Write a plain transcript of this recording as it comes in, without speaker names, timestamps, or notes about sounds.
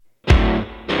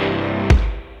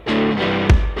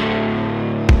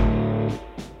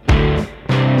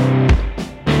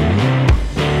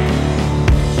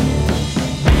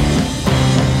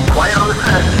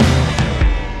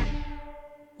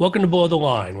Welcome to Below the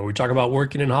Line, where we talk about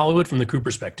working in Hollywood from the crew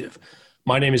perspective.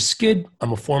 My name is Skid.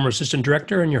 I'm a former assistant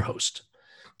director and your host.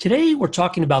 Today, we're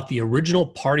talking about the original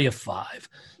Party of Five,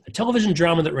 a television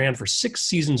drama that ran for 6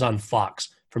 seasons on Fox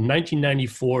from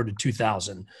 1994 to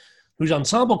 2000, whose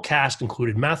ensemble cast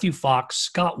included Matthew Fox,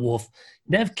 Scott Wolf,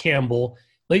 Nev Campbell,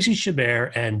 Lacey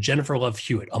Chabert, and Jennifer Love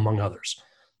Hewitt, among others.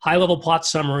 High-level plot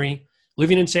summary: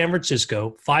 living in San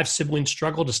Francisco, 5 siblings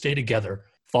struggle to stay together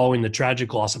following the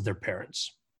tragic loss of their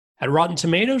parents. At Rotten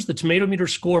Tomatoes, the Tomato Meter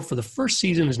score for the first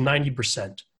season is 90%,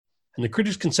 and the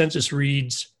critics' consensus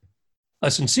reads, "A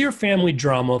sincere family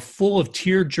drama full of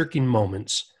tear-jerking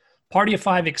moments, Party of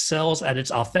Five excels at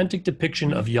its authentic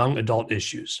depiction of young adult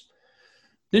issues."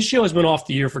 This show has been off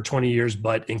the air for 20 years,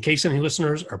 but in case any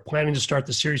listeners are planning to start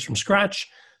the series from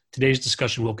scratch, today's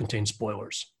discussion will contain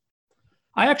spoilers.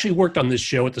 I actually worked on this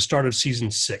show at the start of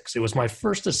season 6. It was my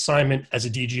first assignment as a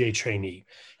DGA trainee,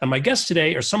 and my guests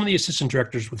today are some of the assistant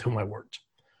directors with whom I worked.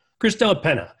 Della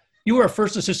Penna, you were our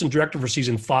first assistant director for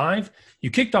season 5.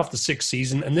 You kicked off the 6th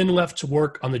season and then left to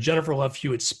work on the Jennifer Love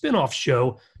Hewitt spin-off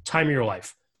show, Time of Your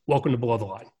Life. Welcome to Below the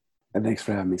Line. And thanks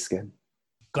for having me, Skid.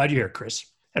 Glad you're here, Chris.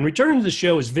 And returning to the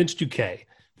show is Vince Duque.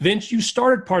 Vince, you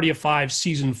started Party of Five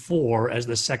season 4 as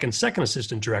the second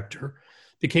assistant director,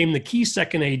 became the key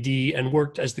second AD, and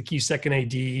worked as the key second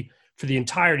AD for the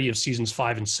entirety of seasons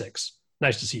 5 and 6.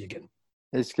 Nice to see you again.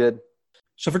 It's good.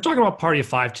 So if we're talking about Party of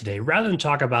Five today, rather than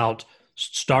talk about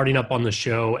starting up on the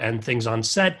show and things on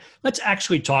set, let's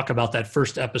actually talk about that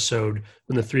first episode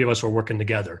when the three of us were working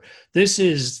together. This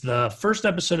is the first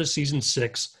episode of season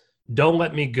 6, Don't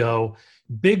Let Me Go.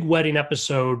 Big wedding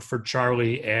episode for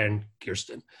Charlie and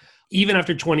Kirsten. Even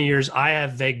after 20 years, I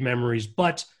have vague memories,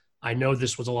 but I know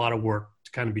this was a lot of work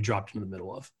to kind of be dropped in the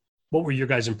middle of. What were your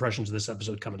guys' impressions of this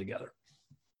episode coming together?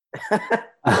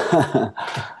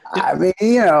 I mean,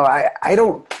 I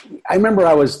remember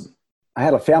I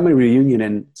had a family reunion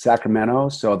in Sacramento.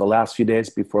 So the last few days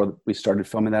before we started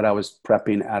filming that, I was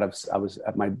prepping I was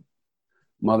at my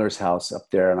mother's house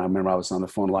up there. And I remember I was on the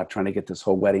phone a lot trying to get this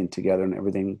whole wedding together and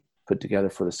everything put together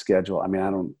for the schedule. I mean, I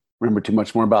don't remember too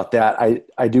much more about that.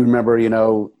 I do remember,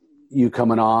 you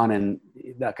coming on and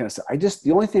that kind of stuff.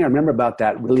 The only thing I remember about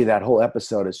that whole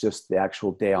episode is just the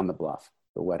actual day on the bluff,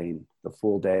 the wedding, the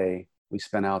full day we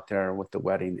spent out there with the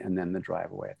wedding and then the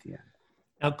drive away at the end.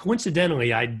 Now,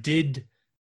 coincidentally, I did,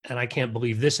 and I can't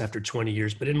believe this after 20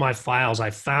 years, but in my files, I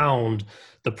found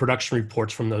the production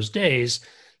reports from those days.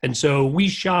 And so we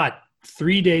shot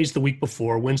 3 days the week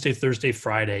before, Wednesday, Thursday,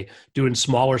 Friday, doing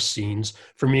smaller scenes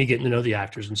for me getting to know the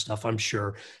actors and stuff, I'm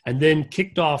sure. And then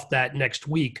kicked off that next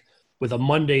week with a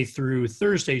Monday through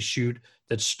Thursday shoot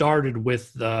that started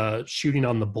with the shooting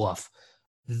on the bluff.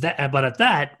 But at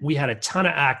that, we had a ton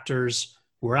of actors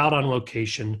who were out on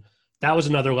location. That was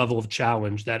another level of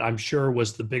challenge that I'm sure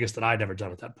was the biggest that I'd ever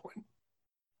done at that point.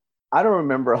 I don't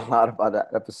remember a lot about that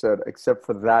episode except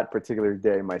for that particular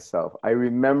day myself. I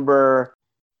remember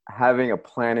having a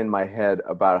plan in my head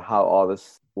about how all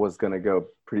this was going to go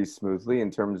pretty smoothly in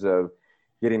terms of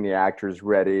getting the actors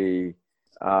ready,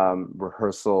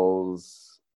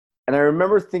 rehearsals. And I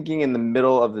remember thinking in the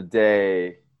middle of the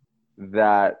day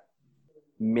that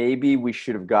maybe we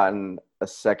should have gotten a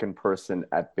second person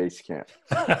at base camp.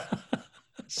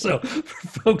 So for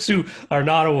folks who are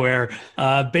not aware,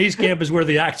 base camp is where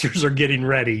the actors are getting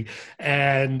ready.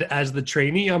 And as the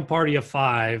trainee on Party of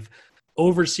Five,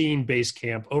 overseeing base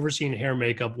camp, overseeing hair,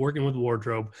 makeup, working with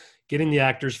wardrobe, getting the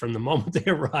actors from the moment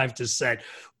they arrived to set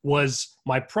was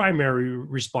my primary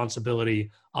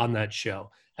responsibility on that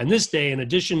show. And this day, in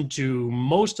addition to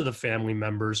most of the family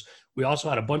members, we also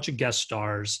had a bunch of guest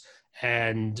stars.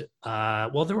 And, there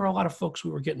were a lot of folks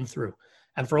we were getting through.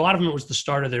 And for a lot of them, it was the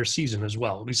start of their season as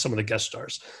well, at least some of the guest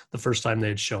stars, the first time they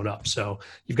had shown up. So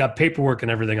you've got paperwork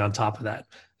and everything on top of that.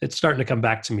 It's starting to come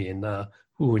back to me in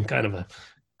kind of a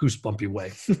goosebumpy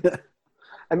way.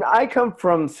 I mean, I come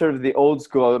from sort of the old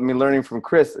school. I mean, learning from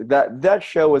Chris, that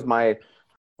show was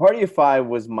Party of Five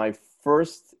was my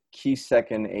first key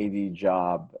second AD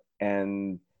job.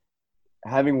 And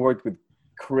having worked with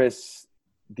Chris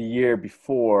the year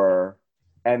before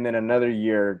and then another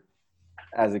year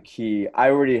as a key, I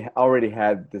already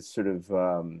had this sort of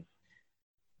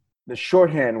the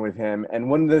shorthand with him. And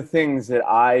one of the things that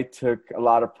I took a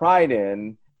lot of pride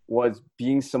in was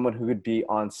being someone who could be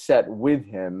on set with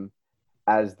him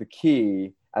as the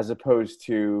key, as opposed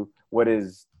to what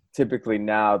is typically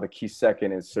now the key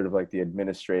second is sort of like the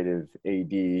administrative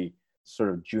AD, sort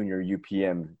of junior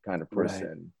UPM kind of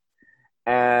person.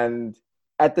 Right. And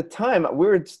at the time, we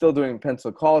were still doing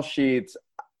pencil call sheets,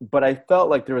 but I felt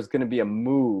like there was going to be a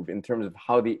move in terms of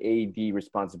how the AD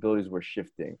responsibilities were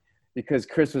shifting. because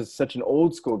Chris was such an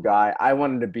old school guy. I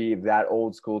wanted to be that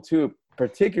old school too,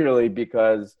 particularly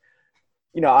because,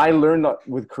 I learned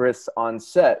with Chris on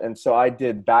set. And so I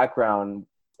did background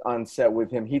on set with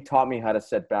him. He taught me how to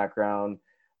set background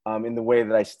in the way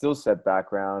that I still set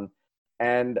background.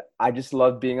 And I just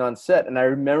loved being on set. And I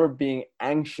remember being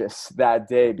anxious that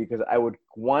day because I would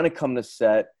want to come to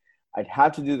set. I'd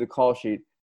have to do the call sheet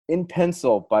in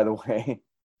pencil, by the way.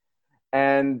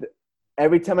 And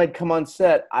every time I'd come on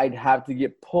set, I'd have to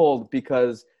get pulled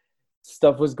because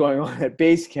stuff was going on at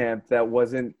base camp that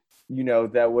wasn't,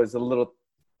 that was a little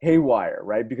haywire,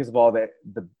 right? Because of all the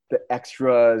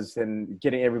extras and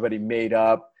getting everybody made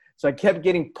up. So I kept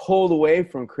getting pulled away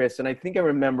from Chris. And I think I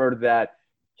remember that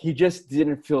he just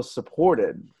didn't feel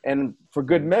supported, and for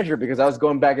good measure, because I was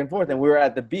going back and forth and we were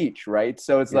at the beach, right?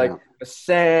 So it's like the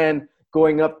sand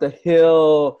going up the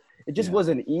hill. It just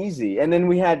wasn't easy. And then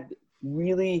we had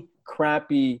really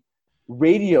crappy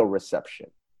radio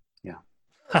reception. Yeah.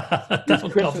 That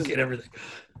would complicate everything.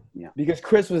 Yeah. Because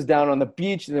Chris was down on the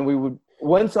beach, and then we would,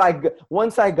 once I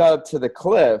got up to the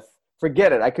cliff,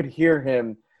 forget it. I could hear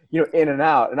him, in and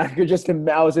out. And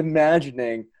I was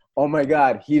imagining, oh my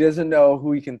God, he doesn't know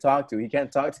who he can talk to. He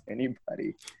can't talk to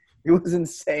anybody. It was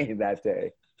insane that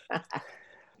day.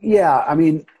 Yeah. I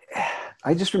mean,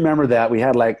 I just remember that we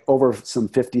had like over some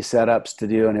 50 setups to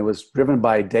do, and it was driven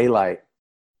by daylight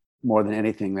more than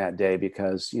anything that day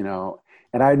because,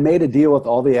 and I had made a deal with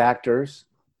all the actors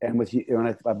and with you,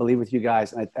 and I believe with you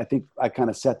guys. And I think I kind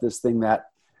of set this thing that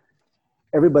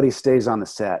everybody stays on the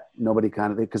set. Nobody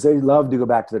because they loved to go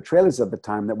back to the trailers at the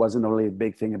time. That wasn't really a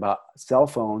big thing about cell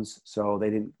phones. So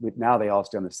now they all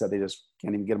stay on the set. They just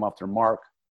can't even get them off their mark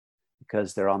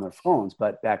because they're on their phones.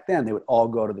 But back then they would all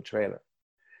go to the trailer.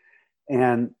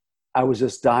 And I was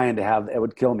just dying to have, it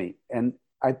would kill me. And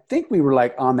I think we were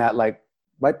like on that, like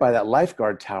right by that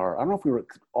lifeguard tower. I don't know if we were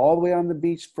all the way on the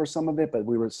beach for some of it, but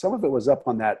some of it was up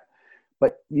on that.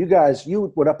 But you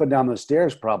went up and down those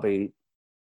stairs probably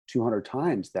 200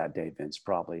 times that day, Vince,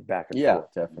 probably back and forth.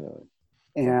 Yeah, definitely.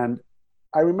 And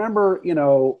I remember,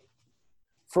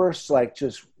 first, like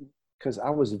just because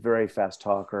I was a very fast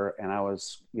talker and I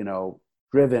was,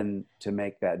 driven to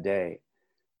make that day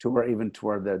to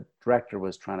where the director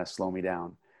was trying to slow me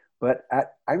down. But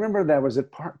I remember that was a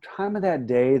time of that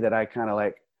day that I kind of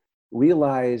like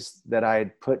realized that I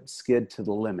had put Skid to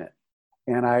the limit,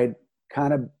 and I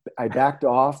backed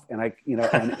off, and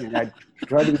and I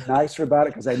tried to be nicer about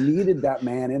it because I needed that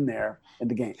man in there in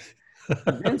the game.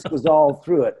 Vince was all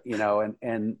through it,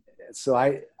 and so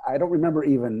I don't remember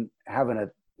even having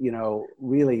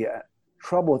really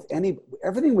trouble with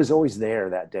everything was always there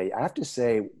that day. I have to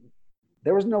say,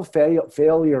 there was no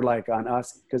failure like on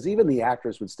us, because even the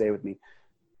actors would stay with me.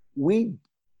 We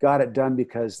got it done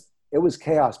because it was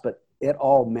chaos, but it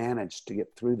all managed to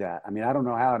get through that. I mean, I don't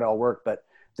know how it all worked, but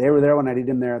they were there when I needed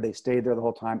them there. They stayed there the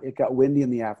whole time. It got windy in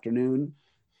the afternoon.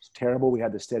 It was terrible. We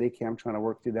had the Steadicam trying to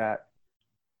work through that.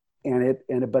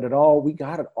 We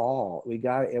got it all.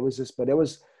 It was just, that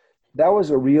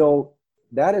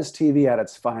is TV at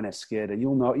its finest, Skid. And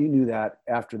you knew that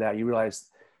after that. You realized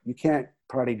you can't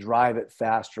probably drive it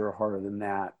faster or harder than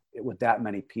that with that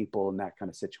many people in that kind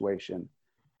of situation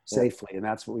safely. And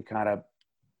that's what we kind of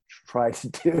tried to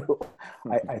do,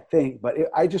 I think. But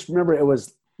I just remember it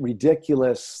was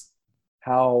ridiculous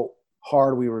how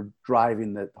hard we were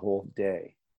driving the whole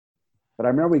day. But I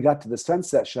remember we got to the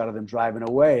sunset shot of them driving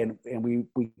away, and we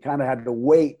kind of had to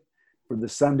wait for the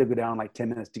sun to go down like 10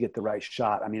 minutes to get the right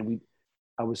shot. I mean,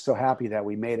 I was so happy that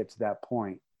we made it to that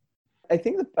point. I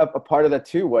think a part of that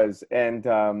too was, and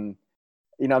I'm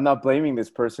not blaming this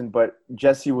person, but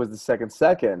Jessie was the second.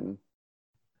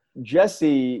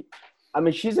 Jessie, I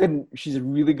mean, she's a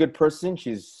really good person.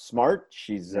 She's smart.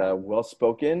 She's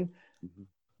well-spoken. Mm-hmm.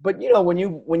 But when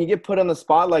you get put on the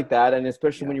spot like that, and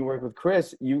especially when you work with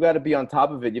Chris, you got to be on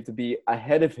top of it. You have to be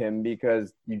ahead of him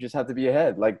because you just have to be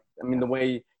ahead. The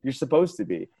way you're supposed to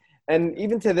be. And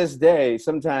even to this day,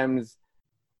 sometimes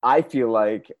I feel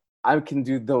like I can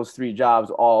do those three jobs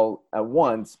all at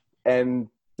once. And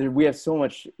we have so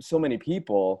many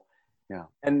people. Yeah.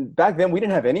 And back then we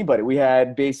didn't have anybody. We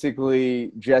had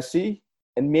basically Jessie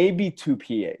and maybe 2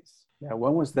 PAs. Yeah.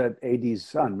 One was that AD's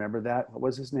son. Remember that? What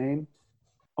was his name?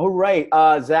 Oh, right.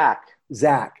 Zach.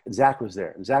 Zach was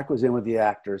there. Zach was in with the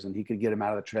actors, and he could get him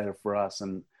out of the trailer for us.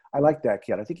 And I like that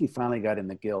kid. I think he finally got in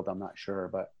the guild. I'm not sure,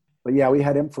 but yeah, we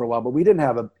had him for a while, but we didn't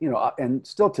have and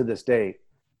still to this day,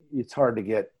 it's hard to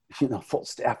get, full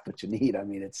staff, but you need. I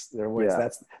mean,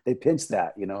 they pinched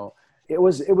that, It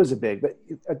was a big,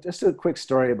 but just a quick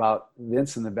story about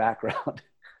Vince in the background.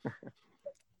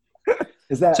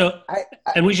 Is that so?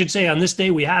 And we should say on this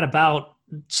day we had about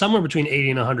somewhere between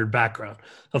 80 and 100 background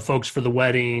of folks for the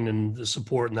wedding and the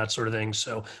support and that sort of thing.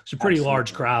 So it's a pretty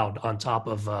large crowd on top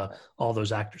of all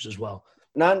those actors as well.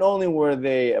 Not only were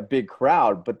they a big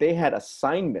crowd, but they had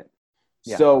assignment.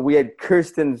 Yeah. So we had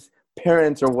Kirsten's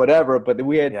parents or whatever, but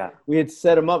we had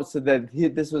set them up so that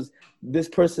this was this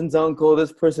person's uncle,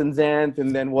 this person's aunt,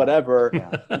 and then whatever.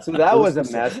 Yeah. So that was a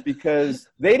mess because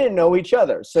they didn't know each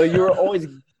other. So you were always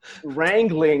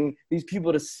wrangling these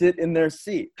people to sit in their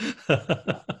seat.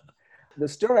 The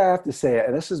story I have to say,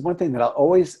 and this is one thing that I'll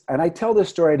always, and I tell this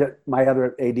story to my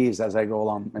other ADs as I go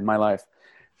along in my life,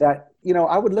 that,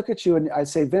 I would look at you and I'd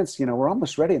say, Vince, we're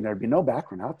almost ready, and there'd be no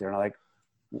background out there. And I'm like,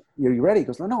 you ready? He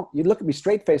goes, no. You'd look at me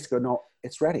straight faced, go, no,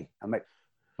 it's ready. I'm like,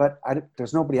 but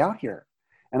there's nobody out here.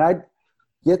 And I'd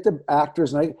get the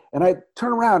actors and I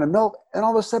turn around and all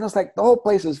of a sudden it's like the whole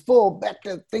place is full, back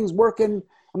to things working.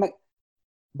 I'm like,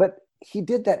 but he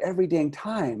did that every dang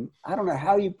time. I don't know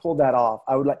how you pulled that off.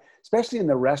 I would like, especially in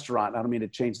the restaurant. I don't mean to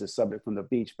change the subject from the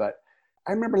beach, but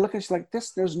I remember looking at you like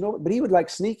this, but he would like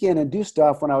sneak in and do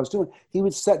stuff when I was doing, he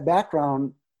would set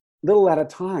background little at a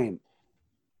time,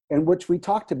 and which we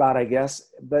talked about, I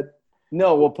guess, but.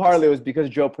 No, well, partly it was because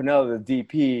Joe Pernella, the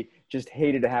DP, just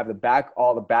hated to have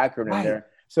all the background in there.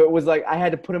 So it was like I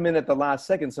had to put him in at the last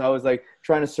second. So I was like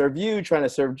trying to serve you, trying to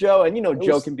serve Joe, and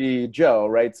Joe can be Joe,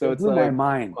 right? So it's blew like, my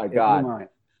mind. Oh my God.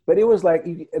 But it was like,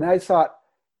 and I thought,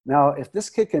 now if this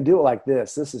kid can do it like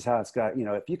this is how it's got.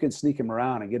 If you can sneak him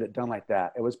around and get it done like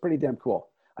that, it was pretty damn cool,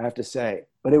 I have to say.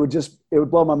 But it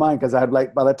would blow my mind because I'd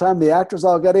like, by the time the actors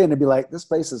all got in, it'd be like, this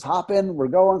place is hopping, we're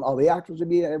going. All the actors would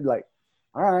be, I'd be like,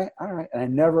 all right.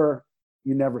 And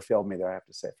you never failed me there, I have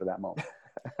to say, for that moment.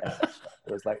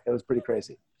 It was pretty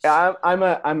crazy. Yeah, I'm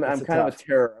kind of a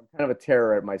terror. I'm kind of a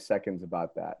terror at my seconds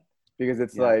about that because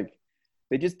it's like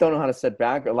they just don't know how to set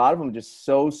back. A lot of them are just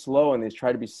so slow and they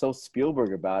try to be so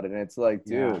Spielberg about it. And it's like,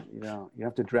 dude, you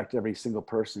have to direct every single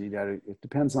person. It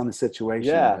depends on the situation.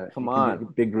 Yeah, come on.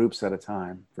 Big groups at a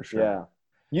time, for sure. Yeah,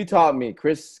 you taught me.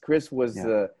 Chris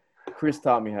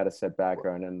taught me how to set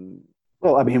background. And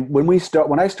well, I mean,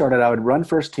 when I started, I would run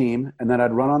first team, and then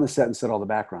I'd run on the set and set all the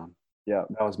background. Yeah,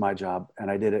 that was my job, and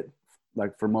I did it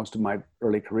like for most of my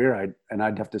early career.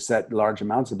 I'd have to set large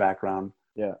amounts of background.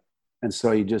 Yeah, and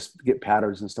so you just get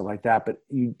patterns and stuff like that. But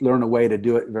you learn a way to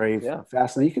do it very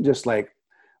fast, and you can just like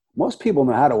most people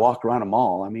know how to walk around a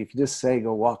mall. I mean, if you just say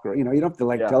go walk around, you don't have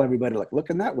to tell everybody like look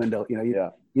in that window.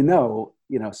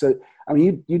 So I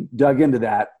mean, you dug into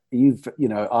that.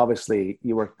 Obviously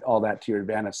you worked all that to your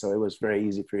advantage. So it was very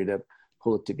easy for you to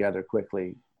pull it together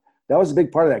quickly. That was a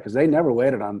big part of that because they never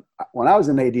waited on, when I was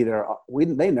in AD there,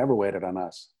 they never waited on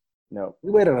us. No,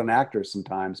 we waited on actors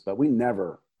sometimes, but we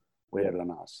never waited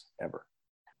on us ever.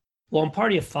 Well, in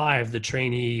Party of Five, the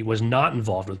trainee was not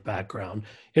involved with background.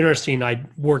 Interesting, I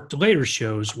worked later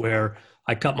shows where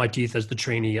I cut my teeth as the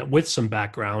trainee with some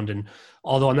background. And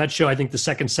although on that show, I think the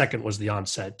second was the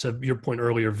onset. To your point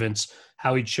earlier, Vince,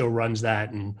 how each show runs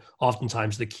that. And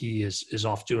oftentimes the key is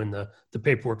off doing the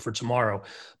paperwork for tomorrow.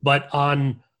 But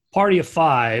on Party of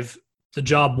Five, the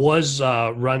job was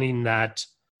running that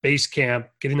base camp,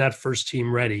 getting that first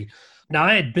team ready. Now,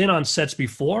 I had been on sets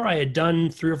before. I had done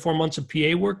 3 or 4 months of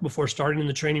PA work before starting in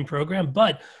the training program,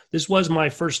 but this was my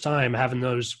first time having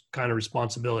those kind of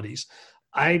responsibilities.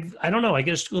 I don't know. I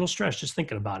get a little stressed just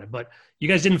thinking about it, but you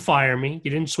guys didn't fire me.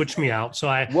 You didn't switch me out. So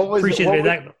I appreciate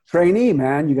that. Trainee,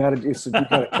 man, you got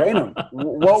to train them.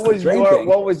 What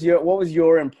was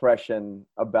your impression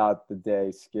about the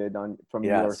day, Skid, from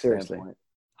your standpoint?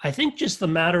 I think just the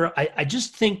matter, I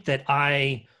just think that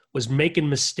I was making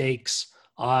mistakes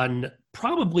on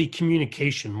probably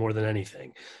communication more than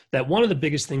anything. That one of the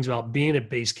biggest things about being at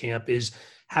base camp is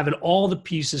having all the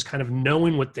pieces, kind of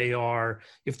knowing what they are.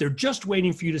 If they're just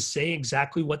waiting for you to say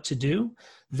exactly what to do,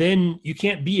 then you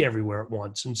can't be everywhere at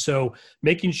once. And so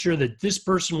making sure that this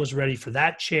person was ready for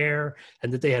that chair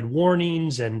and that they had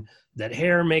warnings and that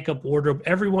hair, makeup, wardrobe,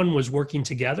 everyone was working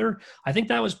together. I think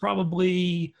that was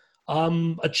probably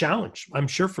a challenge, I'm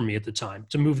sure, for me at the time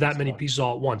to move that many pieces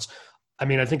all at once. I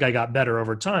mean, I think I got better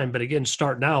over time, but again,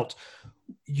 starting out,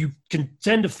 you can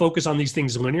tend to focus on these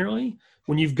things linearly.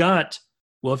 When if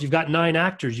you've got 9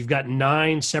 actors, you've got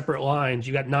 9 separate lines,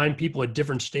 you've got 9 people at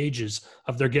different stages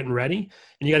of their getting ready,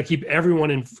 and you got to keep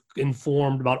everyone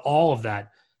informed about all of that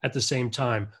at the same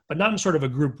time, but not in sort of a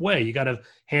group way. You got to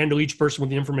handle each person with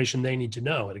the information they need to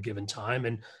know at a given time,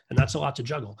 and that's a lot to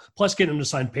juggle. Plus getting them to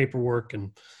sign paperwork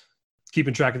and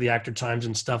keeping track of the actor times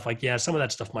and stuff like, some of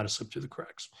that stuff might have slipped through the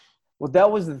cracks. Well,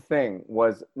 that was the thing,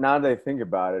 was now that I think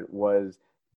about it, was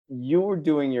you were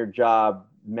doing your job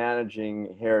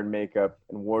managing hair and makeup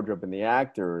and wardrobe and the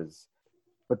actors,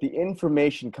 but the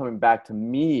information coming back to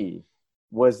me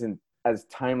wasn't as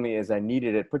timely as I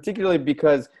needed it, particularly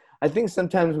because I think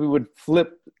sometimes we would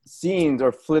flip scenes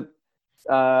or flip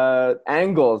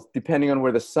angles depending on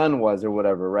where the sun was or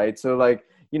whatever, right? So like,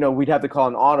 you know, we'd have to call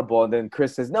an audible, and then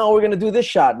Chris says, no, we're going to do this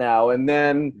shot now. And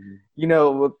then, you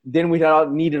know, then we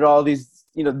needed all these,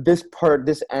 you know, this part,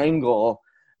 this angle,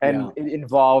 and it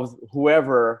involves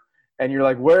whoever. And you're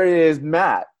like, where is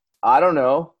Matt? I don't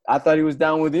know. I thought he was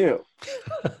down with you.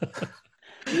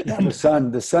 Yeah,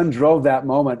 the sun drove that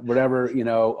moment, whatever, you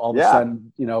know, all of a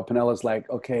sudden, you know, Penella's like,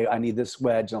 okay, I need this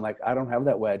wedge. And I'm like, I don't have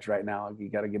that wedge right now. You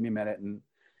got to give me a minute. And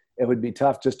it would be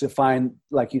tough just to find,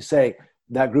 like you say,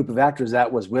 that group of actors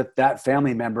that was with that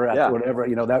family member at whatever,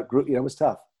 you know, that group, you know, it was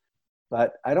tough.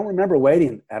 But I don't remember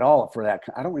waiting at all for that.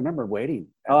 I don't remember waiting.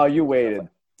 Oh, you waited.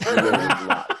 You waited a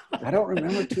lot. I don't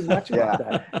remember too much about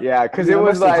that. Yeah, because it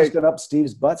was like just got up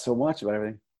Steve's butt so much about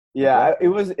everything. Yeah, it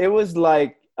was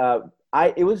like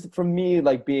it was for me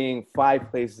like being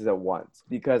 5 places at once,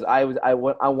 because I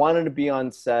wanted to be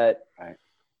on set, right,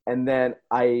 and then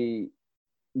I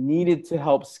needed to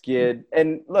help Skid.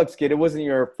 And look, Skid, it wasn't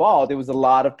your fault. It was a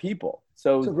lot of people.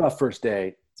 So it was a rough first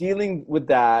day dealing with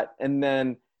that, and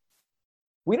then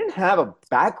we didn't have a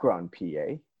background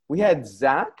PA. We had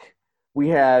Zach, we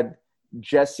had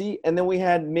Jesse, and then we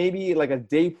had maybe like a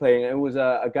day play, and it was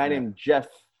a guy named Jeff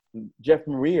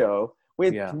Murillo.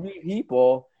 We had 3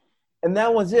 people, and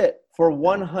that was it for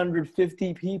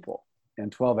 150 people.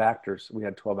 And 12 actors. We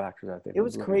had 12 actors, I think. It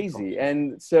was crazy.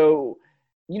 And so,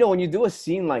 you know, when you do a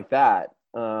scene like that,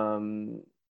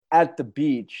 at the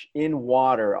beach, in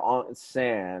water, on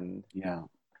sand, to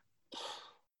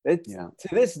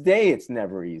this day, it's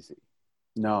never easy.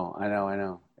 No, I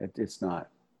know. It's not.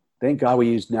 Thank God we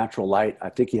used natural light. I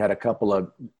think he had a couple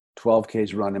of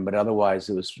 12Ks running, but otherwise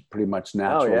it was pretty much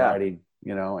natural lighting,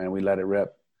 you know, and we let it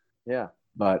rip. Yeah.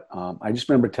 But I just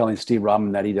remember telling Steve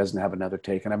Robin that he doesn't have another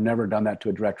take. And I've never done that to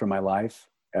a director in my life,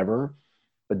 ever.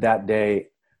 But that day,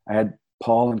 I had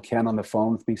Paul and Ken on the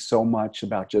phone with me so much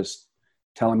about just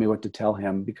telling me what to tell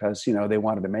him, because, you know, they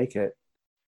wanted to make it.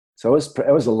 So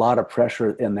it was a lot of pressure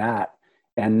in that.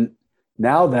 And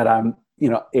now that I'm, you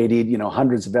know, 80, you know,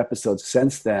 hundreds of episodes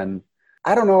since then,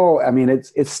 I don't know. I mean,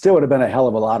 it still would have been a hell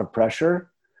of a lot of pressure.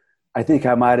 I think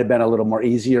I might have been a little more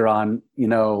easier on, you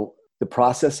know, the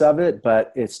process of it,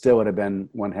 but it still would have been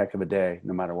one heck of a day,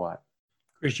 no matter what.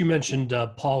 Chris, you mentioned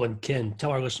Paul and Ken. Tell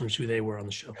our listeners who they were on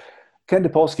the show. Ken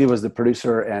Topolsky was the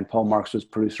producer, and Paul Marks was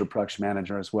producer, production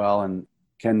manager as well. And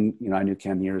Ken, you know, I knew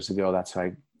Ken years ago. That's how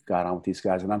I got on with these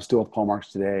guys. And I'm still with Paul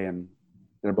Marks today, and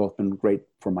they're both been great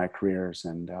for my careers,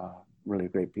 and really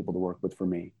great people to work with for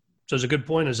me. So it's a good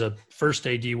point. As a first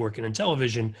AD working in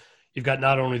television, you've got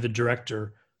not only the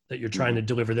director that you're trying to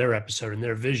deliver their episode and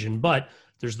their vision, but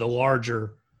there's the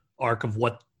larger arc of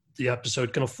what the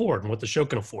episode can afford and what the show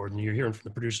can afford. And you're hearing from the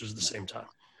producers at the same time.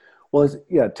 Well,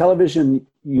 television,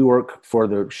 you work for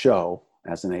the show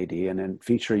as an AD, and then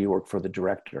feature, you work for the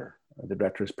director. The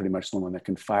director is pretty much the one that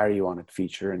can fire you on a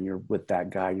feature, and you're with that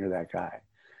guy, and you're that guy.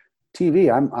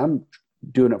 TV, I'm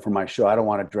doing it for my show. I don't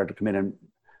want a director to come in and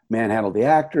manhandle the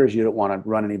actors. You don't want to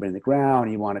run anybody in the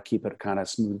ground. You want to keep it kind of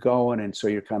smooth going. And so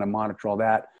you're kind of monitor all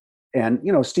that. And,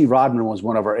 you know, Steve Rodman was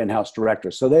one of our in-house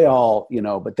directors. So they all, you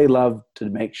know, but they loved to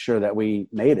make sure that we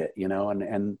made it, you know,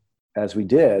 and as we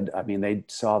did, I mean, they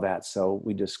saw that. So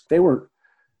they were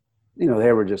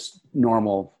just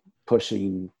normal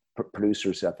pushing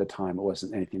producers at the time. It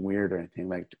wasn't anything weird or anything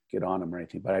like to get on them or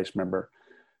anything. But I just remember,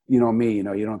 you know, me, you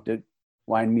know, you don't have to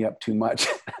wind me up too much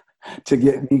to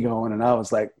get me going. And I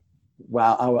was like,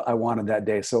 wow, I wanted that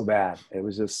day so bad. It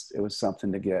was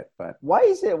something to get. But why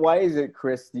is it,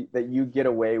 Chris, that you get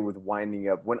away with winding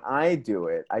up? When I do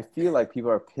it, I feel like people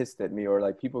are pissed at me, or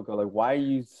like people go like, why are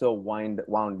you so wound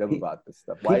up about this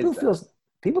stuff? Why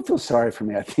people feel sorry for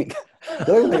me, I think.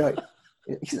 Like,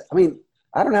 I mean,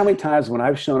 I don't know how many times when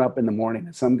I've shown up in the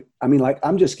morning and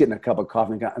I'm just getting a cup of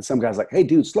coffee and some guy's like, hey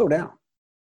dude, slow down.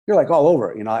 You're like all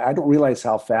over it. You know, I don't realize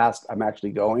how fast I'm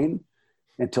actually going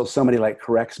until somebody like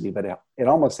corrects me, but it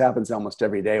almost happens almost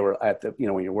every day where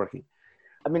when you're working.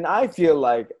 I mean, I feel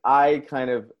like I kind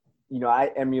of, you know,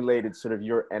 I emulated sort of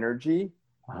your energy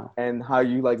and how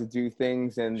you like to do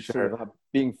things, and sort of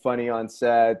being funny on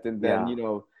set, and then, you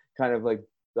know, kind of like,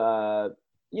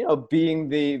 you know, being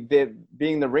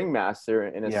the ringmaster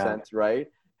in a sense. Right.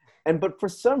 But for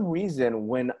some reason,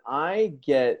 when I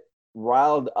get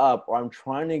riled up or I'm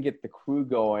trying to get the crew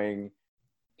going,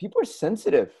 people are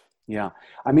sensitive. Yeah.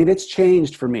 I mean, it's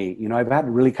changed for me. You know, I've had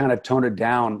to really kind of tone it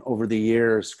down over the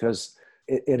years, because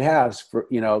it has, for,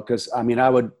 you know, because I mean, I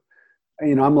would,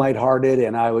 you know, I'm lighthearted,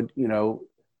 and I would, you know,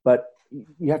 but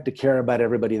you have to care about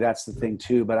everybody. That's the thing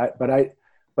too. But I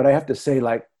have to say,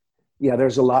 like, yeah,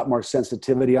 there's a lot more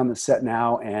sensitivity on the set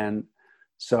now. And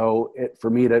so for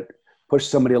me to push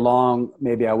somebody along,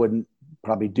 maybe I wouldn't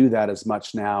probably do that as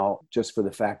much now, just for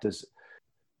the fact is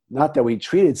not that we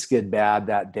treated Skid bad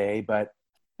that day, but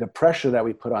the pressure that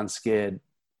we put on Skid,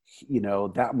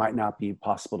 that might not be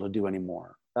possible to do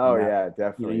anymore. Oh yeah,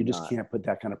 definitely. You just can't put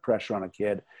that kind of pressure on a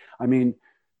kid. I mean,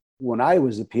 when I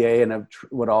was a PA and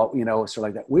sort of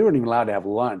like that, we weren't even allowed to have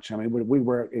lunch. I mean, we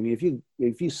were. I mean,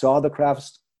 if you saw the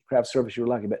craft service, you were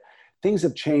lucky. But things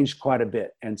have changed quite a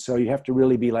bit, and so you have to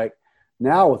really be like,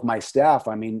 now with my staff.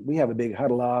 I mean, we have a big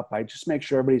huddle up. I just make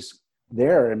sure everybody's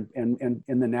there and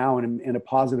in the now and in a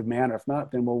positive manner. If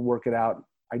not, then we'll work it out.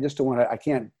 I just don't want to. I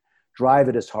can't drive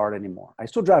it as hard anymore. I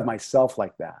still drive myself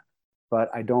like that, but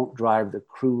I don't drive the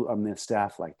crew on the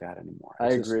staff like that anymore. I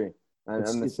agree.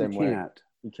 I'm the same way.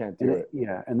 You can't do it.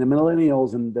 Yeah. And the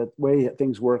millennials and the way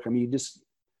things work, I mean,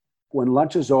 when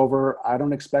lunch is over, I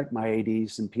don't expect my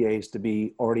ADs and PAs to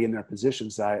be already in their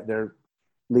positions. They're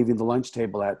leaving the lunch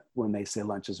table when they say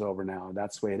lunch is over now.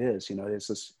 That's the way it is. It's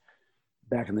just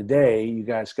back in the day, you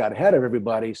guys got ahead of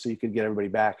everybody so you could get everybody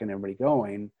back and everybody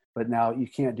going. But now you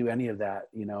can't do any of that,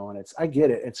 and I get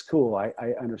it. It's cool. I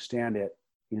understand it.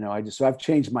 So I've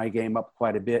changed my game up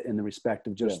quite a bit in the respect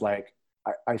of just like,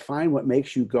 I find what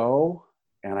makes you go,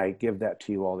 and I give that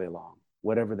to you all day long,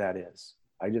 whatever that is.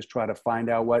 I just try to find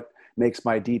out what makes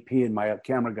my DP and my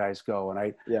camera guys go.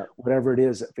 And whatever it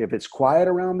is, if it's quiet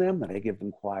around them, then I give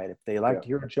them quiet. If they like to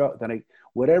hear a joke, then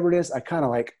whatever it is, I kind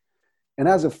of like, and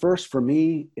as a first for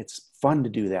me, it's fun to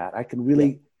do that. I can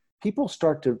really, people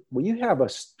start to, when you have a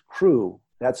crew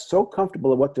that's so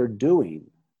comfortable at what they're doing,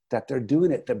 that they're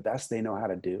doing it the best they know how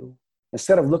to do,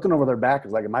 instead of looking over their back,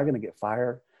 it's like, am I going to get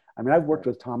fired? I mean, I've worked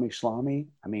with Tommy Schlamme.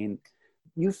 I mean,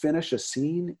 you finish a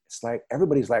scene, it's like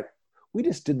everybody's like, we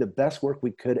just did the best work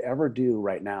we could ever do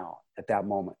right now at that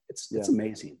moment. It's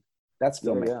amazing. That's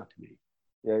filmmaking to me.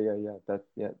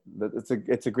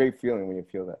 It's a great feeling when you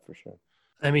feel that, for sure.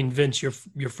 I mean, Vince, you're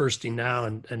firsting now,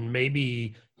 and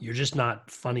maybe you're just not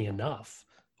funny enough,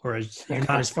 or you're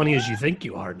not as funny as you think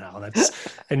you are now.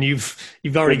 And you've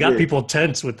already got people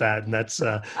tense with that, and that's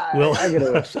I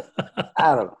don't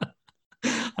know.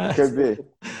 Could be.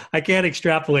 I can't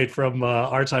extrapolate from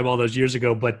our time all those years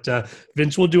ago, but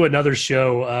Vince, we'll do another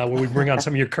show where we bring on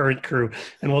some of your current crew,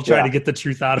 and we'll try to get the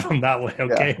truth out of them that way.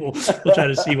 Okay, we'll try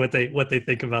to see what they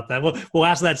think about that. We'll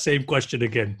ask that same question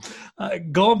again.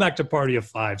 Going back to Party of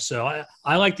Five, so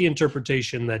I like the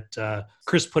interpretation that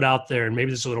Chris put out there, and maybe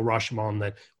this is a little Rashomon,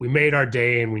 that we made our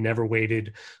day and we never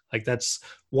waited. Like, that's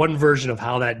one version of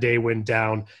how that day went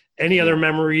down. Any other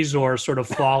memories or sort of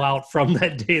fallout from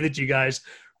that day that you guys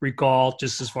recall,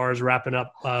 just as far as wrapping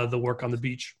up the work on the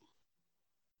beach?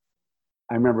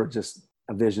 I remember just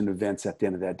a vision of Vince at the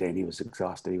end of that day, and he was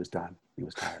exhausted. He was done. He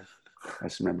was tired. I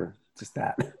just remember just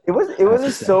that. It was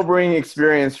a sobering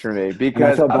experience for me,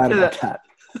 because up to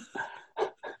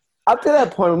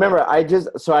that point, remember, I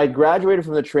graduated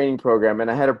from the training program,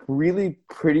 and I had a really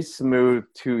pretty smooth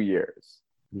 2 years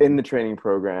in the training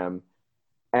program,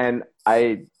 and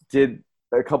I did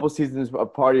a couple seasons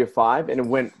of Party of Five, and it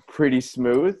went pretty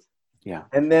smooth. Yeah.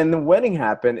 And then the wedding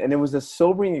happened, and it was a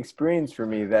sobering experience for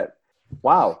me that,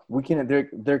 wow,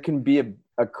 there can be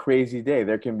a crazy day.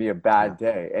 There can be a bad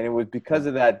day. And it was because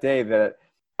of that day that,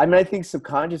 I think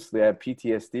subconsciously I have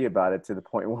PTSD about it, to the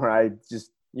point where I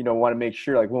just, want to make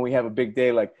sure, like, when we have a big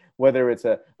day, like whether it's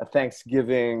a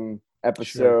Thanksgiving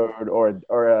episode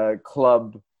or a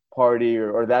club party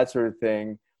or that sort of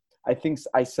thing, I think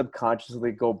I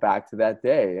subconsciously go back to that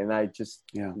day, and I just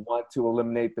want to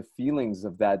eliminate the feelings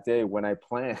of that day when I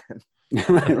plan.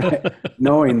 right.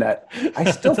 Knowing that,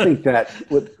 I still think that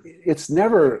it's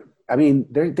never, I mean,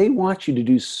 they want you to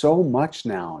do so much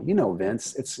now,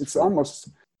 Vince, it's almost,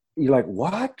 you're like,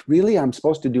 what, really? I'm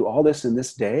supposed to do all this in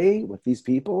this day with these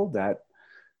people that are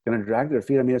going to drag their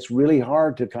feet? I mean, it's really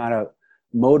hard to kind of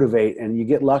motivate, and you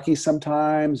get lucky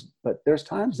sometimes, but there's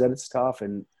times that it's tough,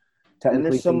 and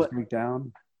technically things break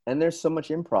down. And there's so much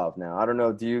improv now. I don't know.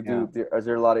 Is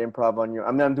there a lot of improv on you?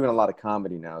 I mean, I'm doing a lot of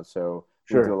comedy now, so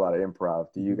we do a lot of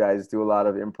improv. Do you guys do a lot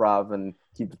of improv and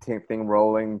keep the thing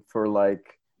rolling for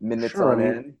like minutes on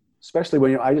end? Especially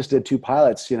when I just did 2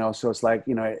 pilots, so it's like,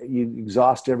 you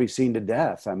exhaust every scene to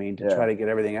death. I mean, to try to get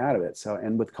everything out of it. So,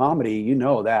 and with comedy,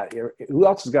 that who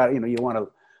else has got, you want to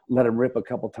let him rip a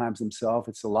couple times himself.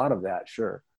 It's a lot of that.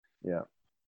 Sure. Yeah.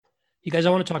 You guys,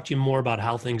 I want to talk to you more about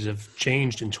how things have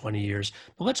changed in 20 years.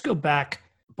 But let's go back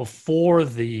before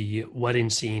the wedding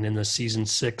scene in the season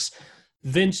 6.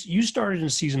 Vince, you started in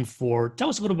season 4. Tell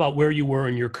us a little about where you were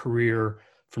in your career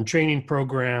from training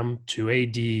program to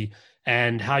AD,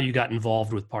 and how you got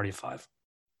involved with Party of Five.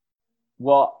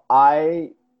 Well,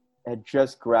 I had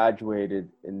just graduated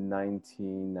in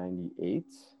 1998.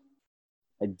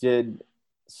 I did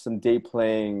some day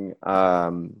playing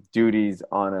duties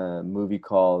on a movie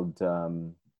called,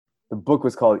 the book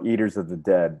was called Eaters of the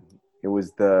Dead. It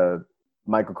was the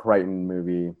Michael Crichton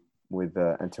movie with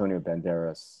Antonio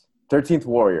Banderas. 13th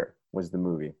Warrior was the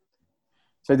movie.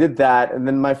 So I did that, and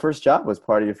then my first job was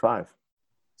Party of Five.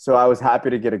 So I was happy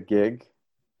to get a gig,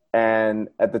 and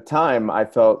at the time I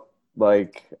felt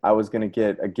like I was going to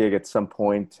get a gig at some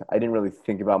point. I didn't really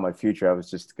think about my future. I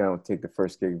was just going to take the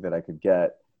first gig that I could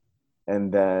get.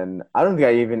 And then I don't think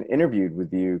I even interviewed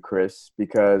with you, Chris,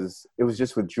 because it was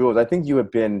just with Jules. I think you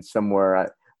had been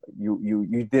somewhere.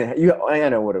 You did. I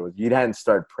know what it was. You hadn't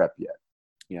started prep yet.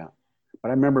 Yeah, but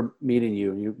I remember meeting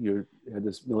you. You had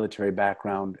this military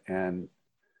background, and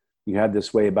you had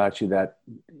this way about you that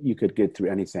you could get through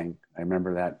anything. I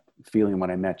remember that feeling when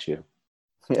I met you.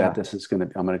 Yeah,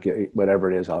 that I'm gonna get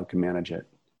whatever it is. I can manage it,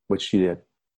 which you did.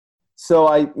 So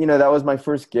that was my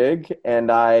first gig,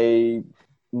 and I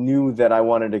knew that I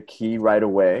wanted a key right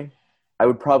away. I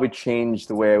would probably change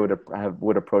the way I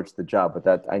would approach the job, but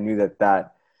that I knew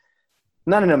that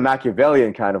not in a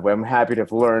Machiavellian kind of way. I'm happy to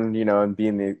have learned, and be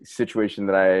in the situation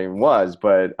that I was,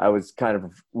 but I was kind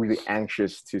of really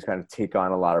anxious to kind of take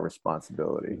on a lot of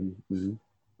responsibility,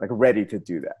 like ready to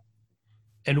do that.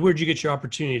 And where'd you get your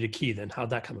opportunity to key then?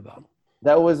 How'd that come about?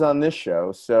 That was on this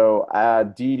show. So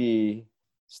Dee Dee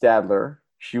Stadler,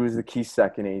 she was the key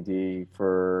second AD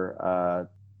for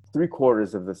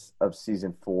 3/4 of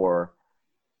season 4.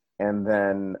 And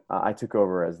then I took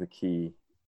over as the key.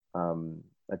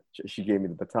 She gave me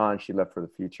the baton. She left for the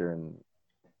feature, and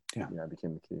I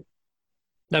became the key.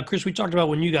 Now, Chris, we talked about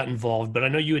when you got involved, but I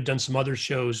know you had done some other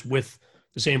shows with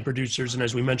the same producers. And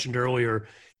as we mentioned earlier,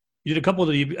 you did a couple of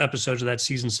the episodes of that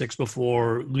season 6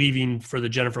 before leaving for the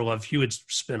Jennifer Love Hewitt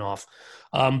spinoff.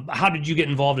 How did you get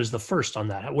involved as the first on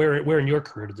that? Where in your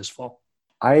career did this fall?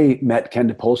 I met Ken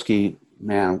Topolsky,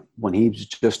 man, when he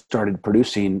just started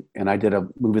producing, and I did a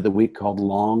movie of the week called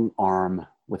Long Arm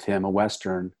with him, a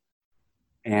Western.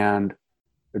 And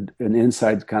an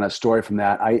inside kind of story from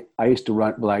that, I used to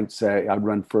run, I'd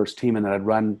run first team, and then I'd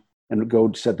run and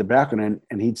go set the background,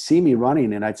 and he'd see me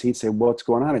running, and he'd say, well, what's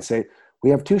going on? I'd say, we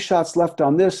have 2 shots left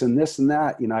on this and this and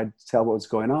that. I'd tell what was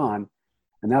going on.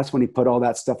 And that's when he put all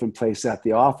that stuff in place at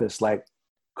the office, like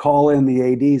call in the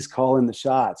ADs, call in the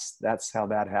shots. That's how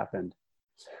that happened.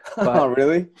 But, oh,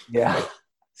 really? Yeah.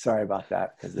 Sorry about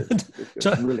that.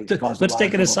 Let's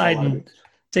take it aside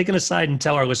and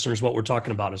tell our listeners what we're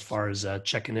talking about as far as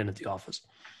checking in at the office.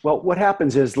 Well, what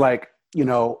happens is, like,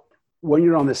 when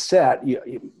you're on the set,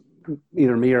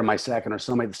 either me or my second or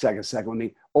somebody the second when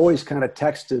he always kind of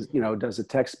does a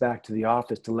text back to the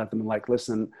office to let them, like,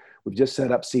 listen, we've just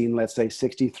set up scene, let's say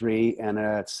 63, and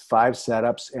it's 5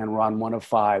 setups and we're on 1 of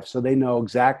 5. So they know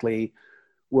exactly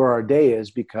where our day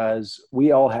is, because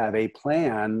we all have a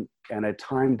plan and a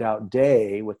timed out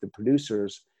day with the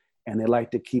producers, and they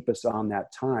like to keep us on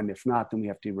that time. If not, then we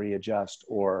have to readjust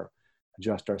or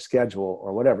adjust our schedule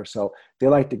or whatever. So they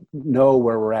like to know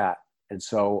where we're at. And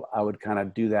so I would kind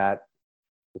of do that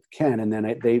with Ken. And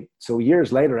then so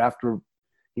years later, after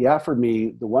he offered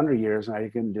me the Wonder Years and I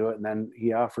couldn't do it, and then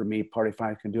he offered me Party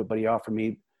 5 can do it, but he offered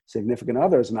me Significant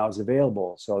Others, and I was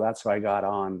available. So that's how I got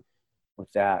on with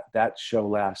that. That show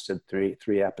lasted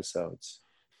three episodes,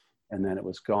 and then it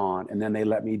was gone. And then they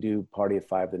let me do Party of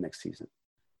 5 the next season.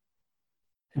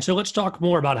 And so let's talk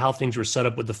more about how things were set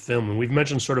up with the film. And we've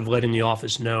mentioned sort of letting the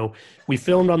office know. We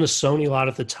filmed on the Sony lot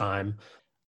at the time.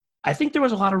 I think there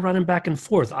was a lot of running back and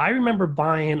forth. I remember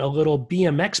buying a little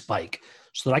BMX bike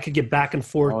so that I could get back and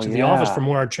forth to the office from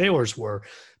where our trailers were.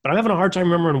 But I'm having a hard time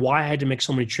remembering why I had to make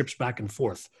so many trips back and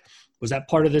forth. Was that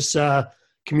part of this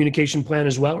communication plan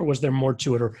as well, or was there more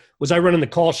to it? Or was I running the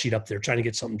call sheet up there trying to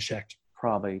get something checked?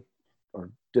 Probably. Or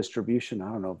distribution.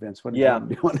 I don't know, Vince. What are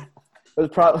you doing? It was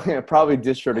probably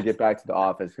distro to get back to the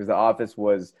office, because the office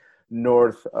was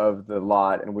north of the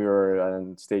lot and we were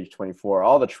on stage 24.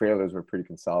 All the trailers were pretty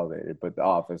consolidated, but the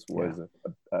office was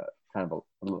a kind of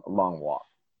a long walk.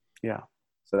 Yeah.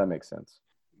 So that makes sense.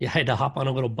 Yeah, I had to hop on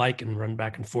a little bike and run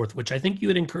back and forth, which I think you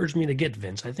had encouraged me to get,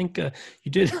 Vince. I think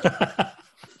you did.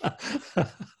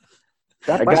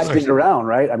 That bike's been around,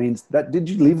 right? I mean, did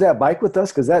you leave that bike with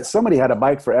us? Because somebody had a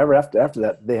bike forever after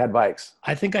that. They had bikes.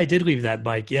 I think I did leave that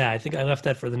bike. Yeah, I think I left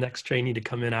that for the next trainee to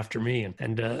come in after me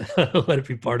and let it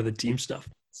be part of the team stuff.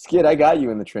 Skid, I got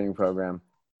you in the training program.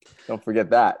 Don't forget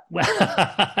that.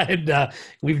 and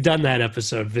we've done that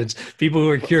episode, Vince. People who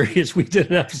are curious, we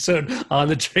did an episode on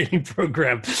the training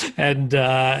program, and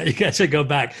you guys should go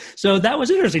back. So that was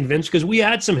interesting, Vince, because we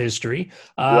had some history.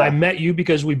 I met you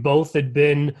because we both had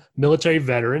been military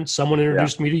veterans. Someone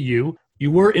introduced me to you.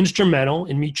 You were instrumental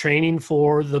in me training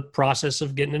for the process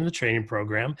of getting into the training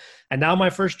program. And now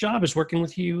my first job is working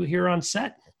with you here on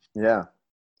set. Yeah,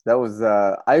 that was,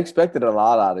 I expected a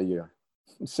lot out of you.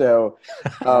 So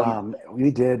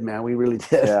we did, man. We really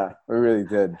did. Yeah, we really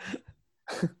did.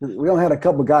 We only had a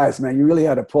couple of guys, man. You really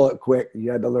had to pull it quick.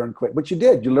 You had to learn quick, but you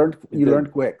did. You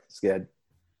learned quick, Skid.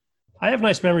 I have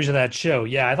nice memories of that show.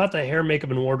 Yeah, I thought the hair,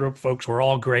 makeup, and wardrobe folks were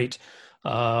all great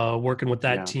working with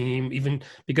that team, even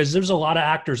because there's a lot of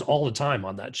actors all the time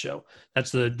on that show.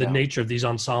 That's the nature of these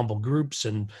ensemble groups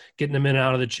and getting them in and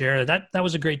out of the chair. That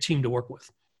was a great team to work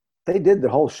with. They did the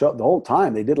whole show, the whole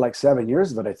time. They did like 7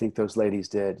 years of it, I think those ladies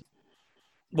did.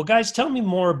 Well, guys, tell me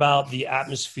more about the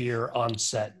atmosphere on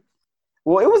set.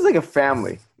 Well, it was like a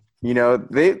family. You know,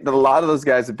 a lot of those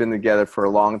guys have been together for a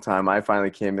long time. I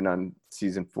finally came in on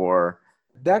season 4.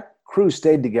 That crew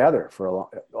stayed together for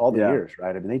all the years,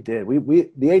 right? I mean, they did.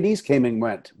 The ADs came and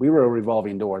went. We were a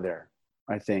revolving door there,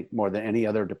 I think, more than any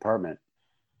other department.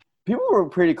 People were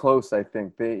pretty close, I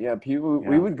think. We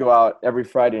would go out every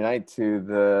Friday night to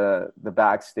the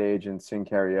backstage and sing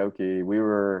karaoke. We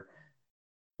were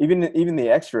even the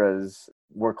extras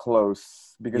were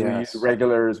close because we used the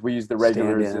regulars. We used the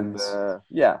regulars Stand-ins.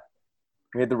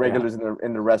 We had the regulars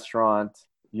in the restaurant.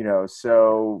 You know,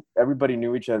 so everybody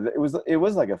knew each other. It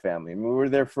was like a family. I mean, we were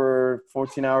there for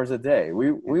 14 hours a day.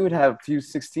 We would have a few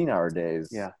 16-hour days.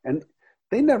 Yeah, and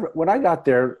when I got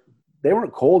there, they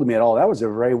weren't cold to me at all. That was a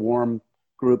very warm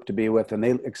group to be with, and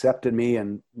they accepted me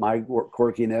and my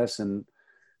quirkiness, and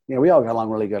we all got along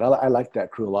really good. I liked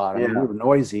that crew a lot. I mean, we were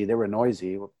noisy. They were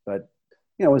noisy, but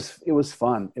it was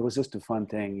fun. It was just a fun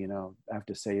thing. I have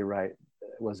to say, you're right.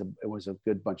 It was a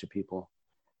good bunch of people.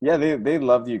 Yeah, they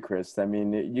loved you, Chris. I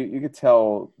mean, you could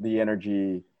tell the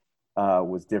energy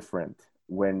was different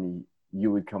when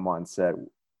you would come on set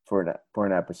for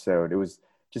an episode. It was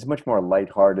just much more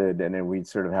lighthearted, and then we'd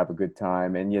sort of have a good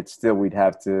time, and yet still we'd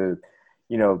have to,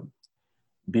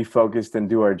 be focused and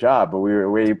do our job. But we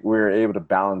were able to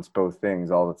balance both things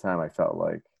all the time, I felt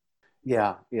like.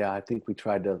 Yeah. I think we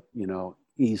tried to,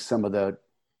 ease some of the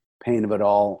pain of it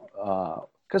all.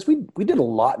 Because we did a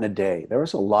lot in a day. There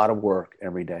was a lot of work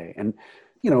every day. And,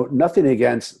 nothing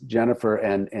against Jennifer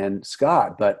and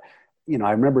Scott, but,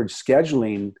 I remember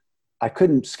scheduling. I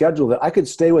couldn't schedule that. I could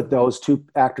stay with those two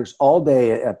actors all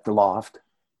day at the loft,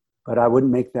 but I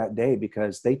wouldn't make that day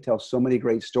because they tell so many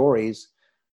great stories.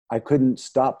 I couldn't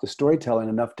stop the storytelling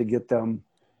enough to get them,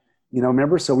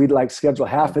 remember? So we'd schedule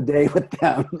half a day with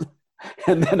them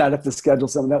and then I'd have to schedule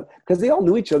something else because they all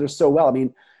knew each other so well. I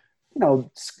mean,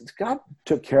 Scott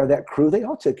took care of that crew. They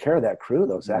all took care of that crew.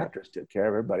 Those actors took care of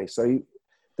everybody. So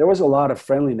there was a lot of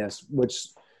friendliness, which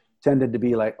tended to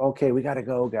be like, okay, we got to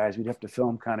go, guys. We'd have to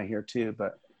film kind of here too.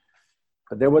 But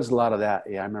there was a lot of that.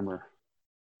 Yeah, I remember.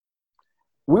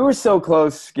 We were so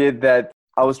close, Skid, that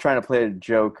I was trying to play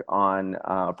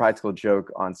a practical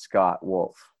joke on Scott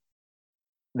Wolf.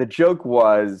 The joke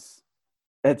was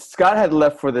that Scott had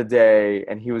left for the day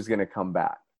and he was going to come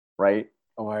back, right?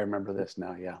 Oh, I remember this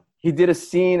now. Yeah. He did a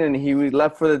scene and he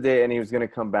left for the day and he was going to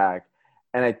come back.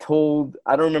 And I don't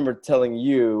remember telling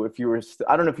you if you were,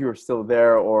 I don't know if you were still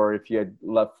there or if you had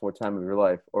left for time of your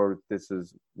life or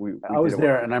I was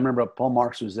there and I remember Paul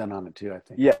Marks was in on it too, I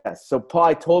think. Yes. So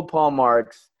I told Paul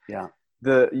Marks,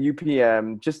 the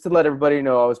UPM, just to let everybody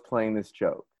know I was playing this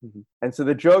joke. Mm-hmm. And so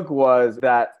the joke was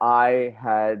that I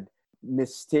had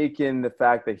mistaken the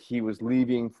fact that he was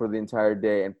leaving for the entire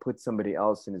day and put somebody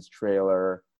else in his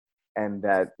trailer, and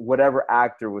that whatever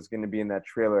actor was going to be in that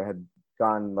trailer had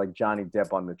gone like Johnny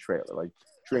Depp on the trailer, like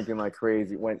drinking like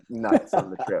crazy, went nuts on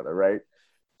the trailer, right?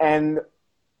 And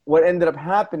what ended up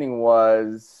happening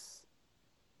was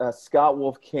Scott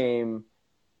Wolf came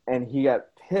and he got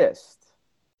pissed.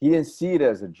 He didn't see it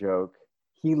as a joke.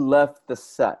 He left the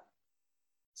set.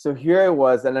 So here I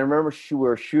was, and I remember we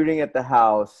were shooting at the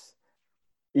house.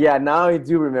 Yeah, now I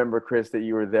do remember, Chris, that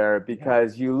you were there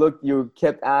because you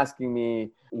kept asking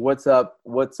me, what's up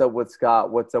with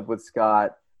Scott? What's up with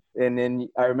Scott? And then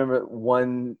I remember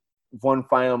one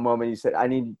final moment you said, I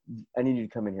need you to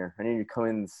come in here. I need you to come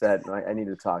in the set and I need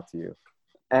to talk to you.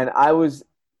 And I was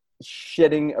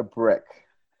shitting a brick.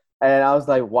 And I was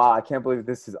like, wow, I can't believe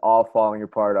this is all falling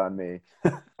apart on me.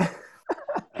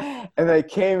 And I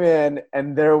came in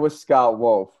and there was Scott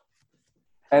Wolf.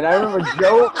 And I remember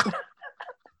Joe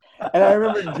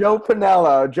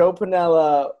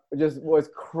Penella just was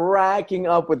cracking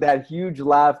up with that huge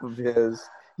laugh of his.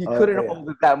 He couldn't hold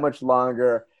it that much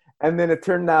longer. And then it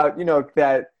turned out,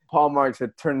 that Paul Marks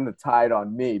had turned the tide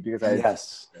on me because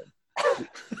Yes.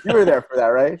 You were there for that,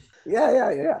 right?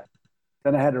 Yeah.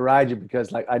 Then I had to ride you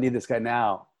because, like, I need this guy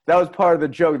now. That was part of the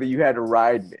joke that you had to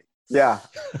ride me. Yeah.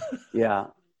 Yeah.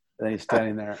 And then he's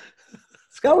standing there.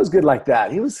 Scott was good like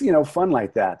that. He was, fun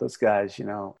like that. Those guys, he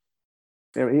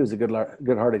was a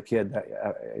good-hearted kid,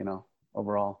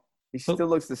 overall. He still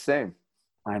looks the same.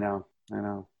 I know.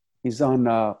 He's on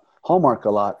Hallmark a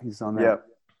lot. He's on that.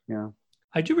 Yeah.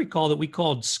 I do recall that we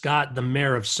called Scott the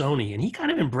mayor of Sony, and he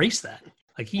kind of embraced that.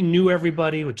 Like, he knew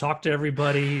everybody, would talk to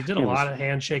everybody, he did a lot of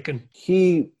handshaking.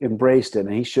 He embraced it,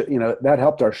 and he should, that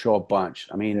helped our show a bunch.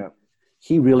 I mean,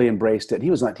 he really embraced it. He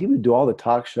would do all the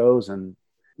talk shows, and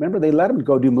remember, they let him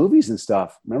go do movies and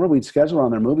stuff. Remember, we'd schedule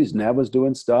on their movies. Nev was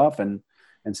doing stuff, and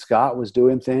Scott was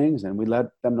doing things, and we let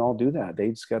them all do that.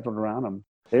 They'd scheduled around him.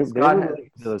 They were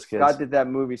really those kids. Scott did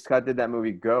that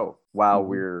movie Go while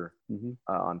we're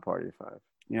on Party of Five.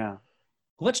 Yeah.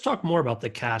 Let's talk more about the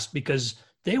cast, because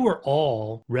they were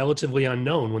all relatively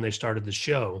unknown when they started the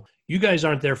show. You guys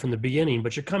aren't there from the beginning,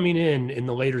 but you're coming in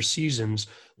the later seasons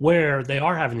where they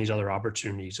are having these other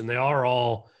opportunities, and they are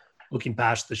all looking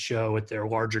past the show at their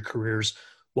larger careers.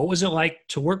 What was it like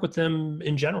to work with them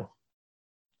in general?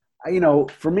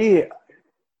 For me,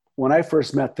 when I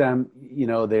first met them,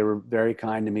 they were very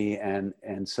kind to me.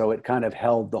 And so it kind of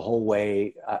held the whole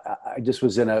way. I just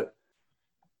was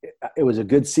it was a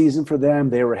good season for them.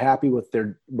 They were happy with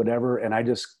their whatever. And I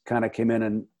just kind of came in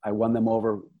and I won them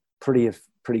over pretty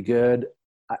good.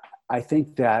 I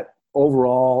think that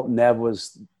overall Nev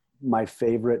was my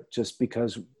favorite, just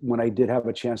because when I did have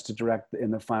a chance to direct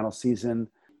in the final season,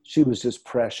 she was just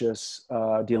precious,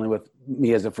 dealing with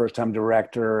me as a first-time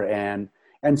director. And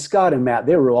Scott and Matt,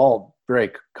 they were all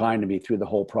very kind to me through the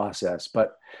whole process.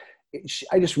 But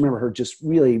I just remember her just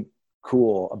really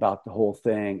cool about the whole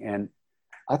thing. And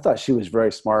I thought she was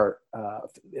very smart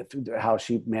through how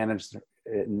she managed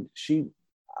it. And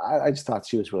I just thought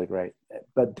she was really great.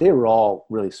 But they were all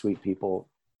really sweet people.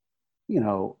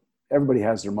 Everybody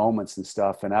has their moments and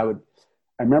stuff. And I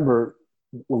remember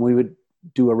when we would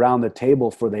do around the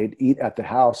table they'd eat at the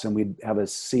house, and we'd have a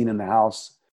scene in the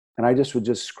house, and I would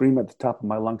just scream at the top of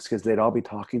my lungs because they'd all be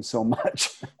talking so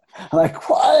much. I'm like,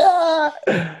 quiet.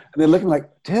 And they're looking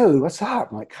like, dude, what's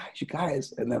up? I'm like, gosh, you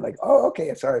guys. And they're like, oh,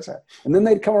 okay, sorry. And then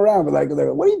they'd come around and they're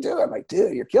like, what are you doing? I'm like,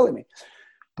 dude, you're killing me.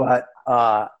 But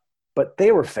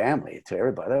they were family to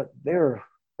everybody.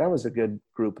 That was a good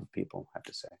group of people, I have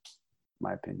to say, in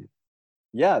my opinion.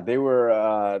 Yeah, they were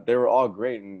all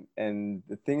great, and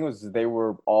the thing was, they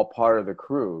were all part of the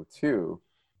crew too.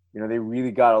 They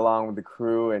really got along with the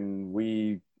crew, and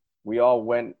we all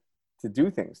went to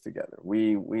do things together.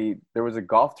 There was a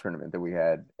golf tournament that we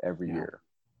had every year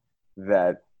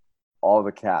that all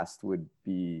the cast would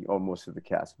be, or most of the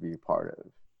cast would be a part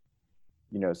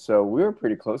of. So we were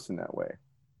pretty close in that way.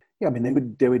 Yeah, I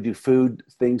mean, they would do food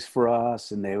things for us,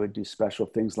 and they would do special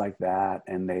things like that.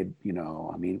 And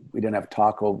we didn't have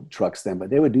taco trucks then,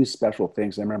 but they would do special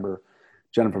things. I remember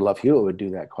Jennifer Love Hewitt would do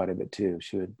that quite a bit too.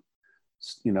 She would,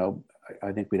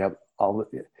 I think we'd have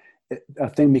a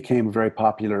thing became very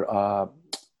popular,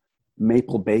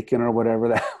 maple bacon or whatever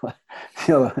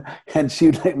that, and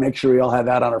she'd make sure we all had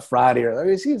that on a Friday.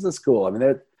 She was cool. I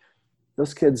mean,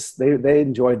 those kids, they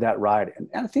enjoyed that ride, and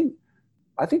I think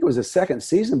it was the second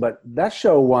season, but that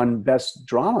show won Best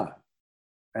Drama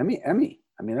Emmy.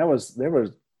 I mean, that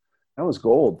was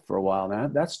gold for a while.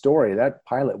 That story, that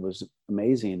pilot was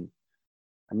amazing.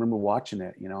 I remember watching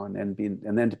it,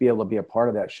 and then to be able to be a part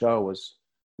of that show was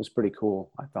pretty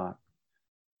cool, I thought.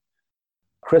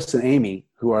 Chris and Amy,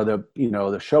 who are the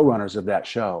showrunners of that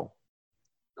show,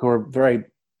 they're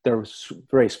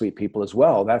very sweet people as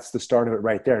well. That's the start of it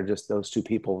right there. Just those two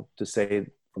people to say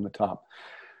from the top.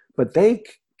 But they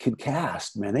could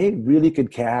cast, man. They really could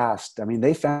cast. I mean,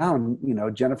 they found,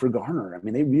 Jennifer Garner. I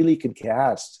mean, they really could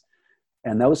cast.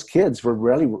 And those kids were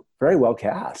really very well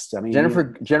cast. I mean,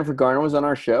 Jennifer Garner was on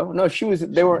our show. No, she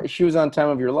was on Time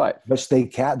of Your Life. But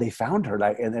they found her,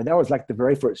 and that was like the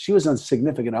very first. She was on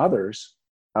Significant Others.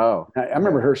 Oh, I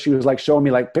remember her. She was like showing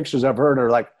me like pictures of her in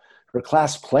her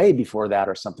class play before that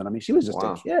or something. I mean, she was just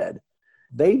a kid.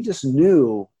 They just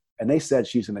knew. And they said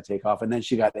she's going to take off, and then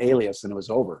she got Alias, and it was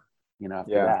over,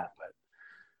 after that.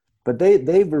 But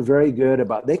they were very good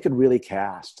they could really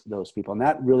cast those people, and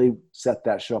that really set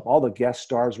that show up. All the guest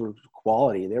stars were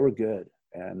quality; they were good,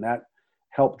 and that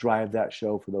helped drive that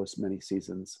show for those many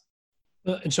seasons.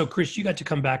 And so, Chris, you got to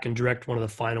come back and direct one of the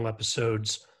final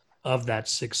episodes of that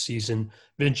 6th season.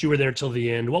 Vince, you were there till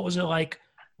the end. What was it like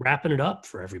wrapping it up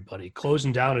for everybody,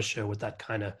 closing down a show with that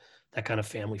kind of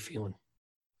family feeling.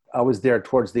 I was there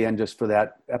towards the end just for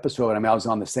that episode. I mean, I was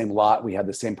on the same lot. We had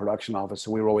the same production office,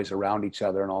 so we were always around each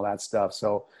other and all that stuff.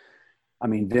 So, I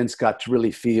mean, Vince got to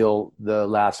really feel the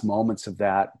last moments of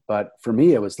that. But for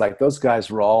me, it was like those guys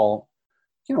were all,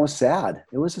 sad.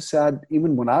 It was a sad,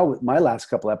 even when my last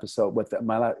couple episodes with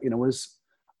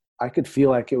I could feel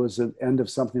like it was the end of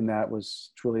something that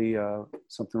was truly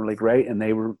something really great. And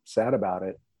they were sad about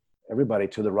it. Everybody,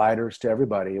 to the writers, to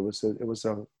everybody. It was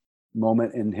a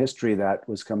moment in history that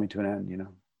was coming to an end,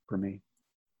 for me.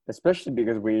 Especially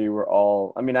because we were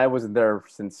all, I mean, I wasn't there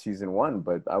since season 1,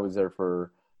 but I was there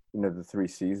for, the 3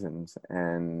 seasons,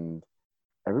 and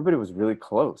everybody was really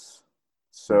close.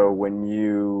 So when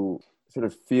you sort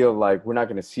of feel like we're not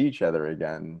going to see each other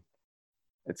again,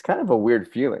 it's kind of a weird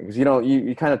feeling because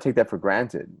you kind of take that for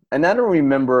granted. And I don't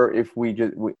remember if we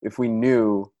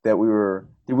knew that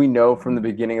did we know from the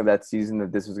beginning of that season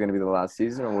that this was going to be the last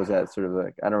season, or was that sort of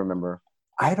like, I don't remember.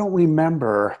 I don't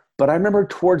remember, but I remember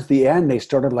towards the end, they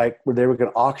started where they were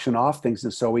going to auction off things.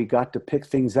 And so we got to pick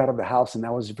things out of the house, and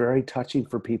that was very touching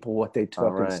for people, what they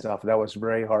took and stuff. That was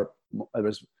very hard. It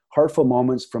was heartful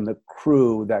moments from the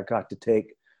crew that got to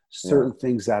take certain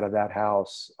things out of that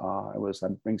house.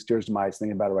 It brings tears to my eyes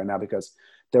thinking about it right now, because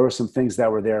there were some things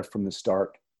that were there from the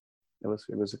start. It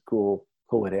was a cool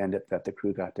way to end it, that the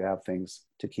crew got to have things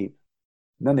to keep.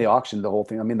 And then they auctioned the whole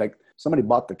thing. I mean, like somebody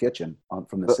bought the kitchen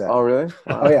from the set. Oh, really?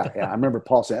 Wow. Oh yeah. I remember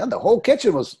Paul saying, the whole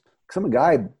kitchen some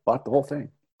guy bought the whole thing.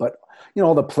 But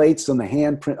all the plates and the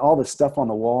handprint, all the stuff on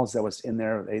the walls that was in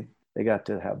there, the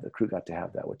crew got to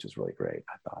have that, which is really great.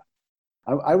 I thought.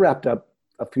 I wrapped up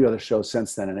a few other shows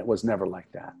since then, and it was never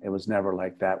like that. It was never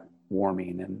like that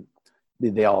warming, and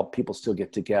people still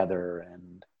get together,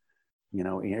 and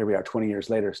here we are 20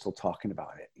 years later still talking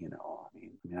about it.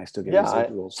 I mean I still get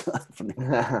residuals from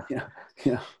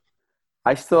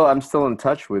I'm still in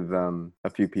touch with a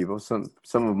few people, some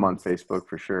of them on Facebook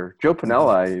for sure. Joe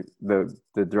Penna,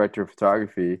 the director of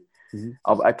photography,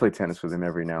 I play tennis with him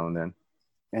every now and then,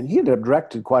 and he had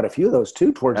directed quite a few of those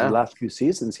too towards the last few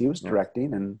seasons. He was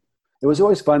directing, and it was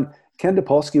always fun. Ken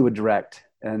Topolsky would direct,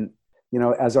 and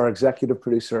as our executive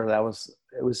producer,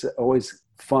 it was always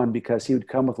fun because he would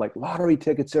come with like lottery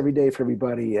tickets every day for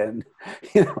everybody, and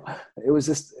it was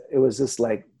just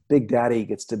like Big Daddy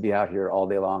gets to be out here all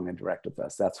day long and direct with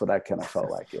us. That's what I kind of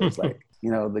felt like. It was like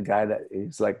the guy that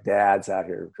he's like dad's out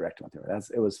here directing with him.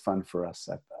 It was fun for us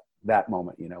at that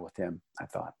moment, with him. I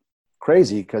thought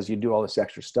crazy because you do all this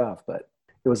extra stuff, but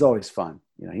it was always fun.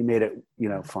 He made it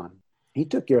fun. He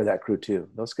took care of that crew too.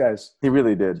 Those guys. He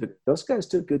really did. Those guys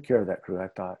took good care of that crew, I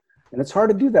thought. And it's hard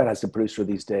to do that as a producer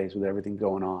these days with everything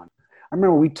going on. I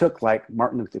remember we took like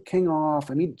Martin Luther King off.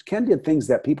 I mean, Ken did things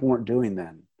that people weren't doing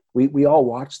then. We all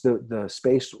watched the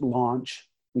space launch.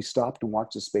 We stopped and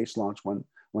watched the space launch one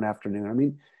afternoon. I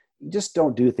mean, you just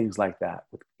don't do things like that.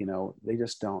 They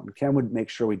just don't. And Ken would make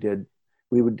sure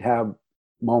we would have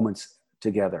moments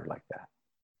together like that.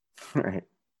 Right.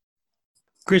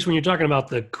 Chris, when you're talking about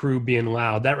the crew being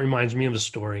loud, that reminds me of a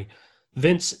story.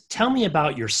 Vince, tell me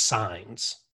about your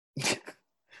signs.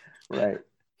 Right.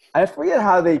 I forget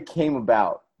how they came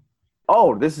about.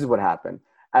 Oh, this is what happened.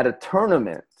 At a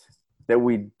tournament that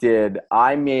we did,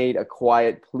 I made a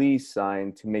quiet please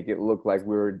sign to make it look like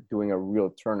we were doing a real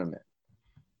tournament.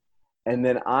 And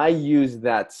then I used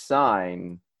that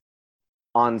sign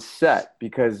on set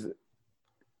because,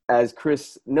 as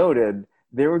Chris noted,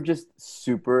 they were just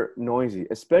super noisy,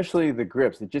 especially the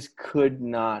grips. They just could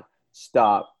not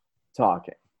stop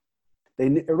talking.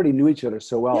 Everybody knew each other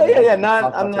so well. Yeah.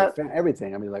 I'm not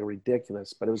everything. I mean, like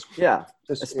ridiculous, but it was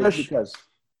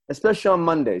especially on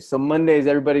Mondays. So Mondays,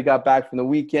 everybody got back from the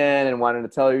weekend and wanted to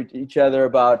tell each other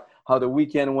about how the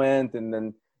weekend went, and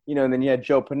then then you had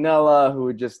Joe Penna, who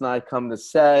would just not come to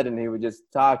set, and he would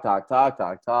just talk,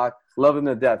 love him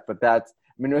to death. But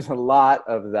there's a lot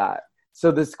of that.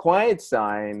 So this quiet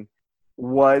sign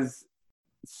was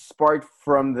sparked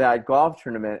from that golf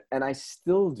tournament, and I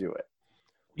still do it.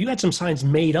 You had some signs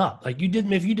made up. Like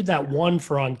if you did that one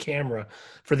for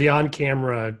the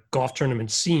on-camera golf tournament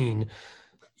scene,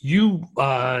 you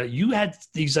had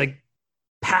these like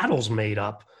paddles made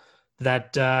up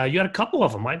that you had a couple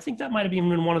of them. I think that might have even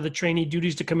been one of the trainee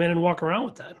duties to come in and walk around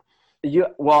with that.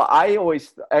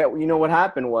 What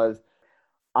happened was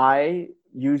I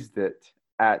used it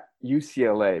at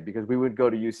UCLA because we would go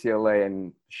to UCLA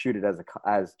and shoot it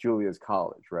as Julia's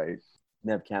college, right?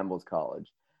 Nev Campbell's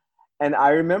college. And I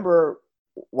remember,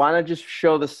 why not just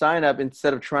show the sign up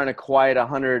instead of trying to quiet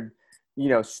 100,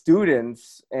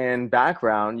 students and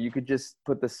background? You could just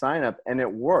put the sign up, and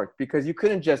it worked because you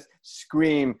couldn't just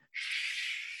scream,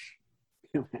 shh,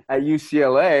 at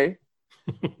UCLA.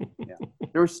 Yeah.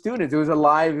 There were students. It was a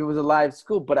live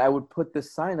school, but I would put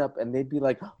this sign up and they'd be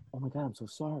like, "Oh my God, I'm so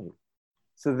sorry."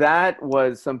 So that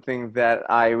was something that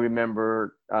I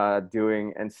remember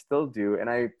doing and still do. And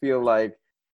I feel like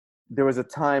there was a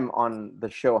time on the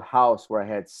show House where I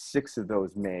had 6 of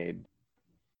those made,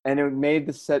 and it made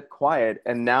the set quiet.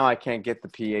 And now I can't get the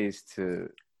PAs to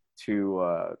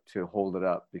hold it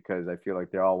up because I feel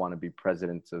like they all want to be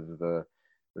presidents of the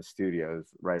studios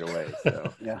right away.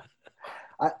 So Yeah.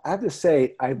 I have to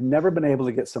say, I've never been able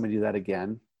to get somebody to do that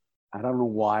again. I don't know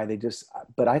why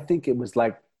but I think it was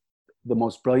like the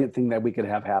most brilliant thing that we could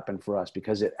have happen for us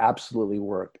because it absolutely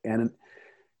worked. And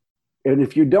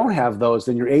if you don't have those,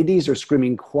 then your ADs are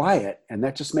screaming quiet. And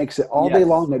that just makes it all day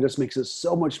long. That just makes it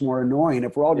so much more annoying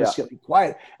if we're all just getting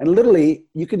quiet. And literally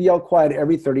you could yell quiet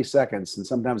every 30 seconds. And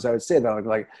sometimes I would say that I'd be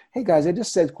like, "Hey guys, I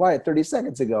just said quiet 30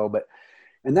 seconds ago."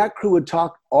 And that crew would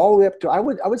talk all the way up to, I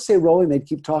would say rolling, they'd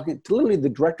keep talking. To literally the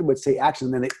director would say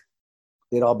action, and then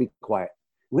they'd all be quiet.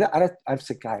 I've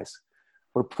said, "Guys,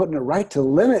 we're putting it right to the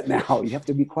limit now. You have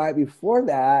to be quiet before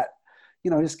that.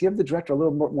 Just give the director a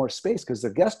little more space," because the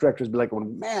guest directors would be like, "Oh,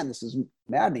 man, this is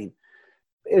maddening."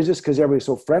 It's just because everybody's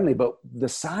so friendly, but the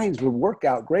signs would work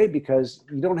out great because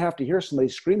you don't have to hear somebody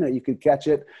screaming it. You could catch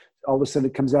it. All of a sudden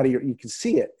it comes out of you can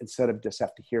see it instead of just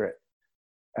have to hear it.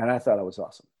 And I thought it was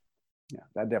awesome. Yeah,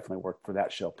 that definitely worked for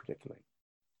that show particularly.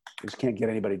 I just can't get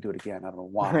anybody to do it again. I don't know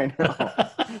why. I know.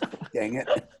 Dang it.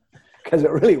 Because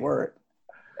it really worked.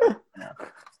 Yeah.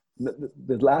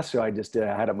 The last show I just did,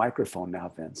 I had a microphone now,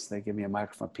 Vince. They give me a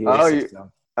microphone, PA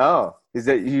system. Is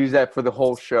that you use that for the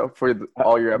whole show, for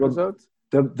all your episodes?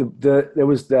 There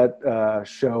was that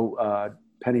show,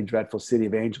 Penny Dreadful City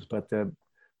of Angels, but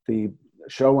the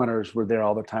showrunners were there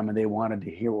all the time and they wanted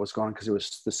to hear what was going on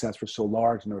because the sets were so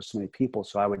large and there were so many people.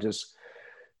 So I would just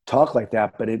talk like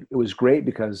that, but it was great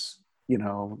because, you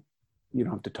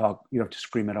don't have to talk, you don't have to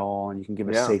scream at all, and you can give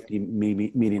a safety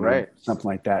meeting or something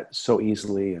like that so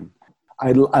easily. And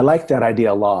I like that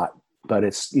idea a lot, but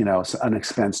it's an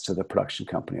expense to the production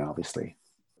company. Obviously,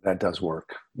 that does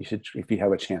work. You should, if you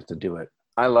have a chance to do it.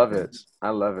 I love it.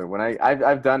 When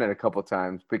I've done it a couple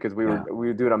times because we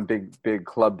would do it on big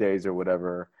club days or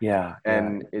whatever. Yeah,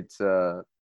 and it's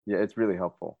really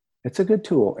helpful. It's a good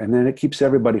tool, and then it keeps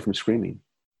everybody from screaming.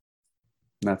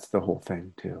 That's the whole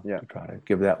thing too. Yeah. To try to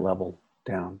give that level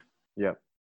down. Yep.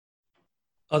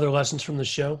 Other lessons from the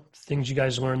show, things you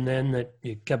guys learned then that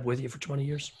you kept with you for 20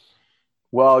 years?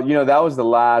 Well, that was the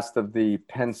last of the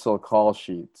pencil call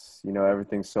sheets.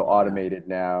 Everything's so automated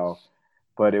now,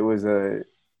 but it was in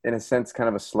a sense, kind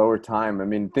of a slower time. I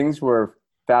mean, things were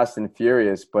fast and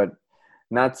furious, but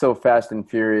not so fast and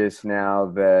furious now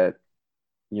that,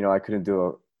 I couldn't do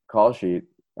a call sheet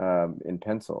in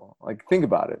pencil. Like, think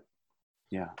about it.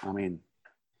 Yeah, I mean,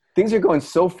 things are going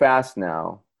so fast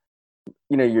now.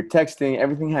 You're texting,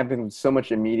 everything happens with so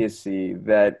much immediacy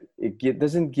that it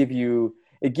gives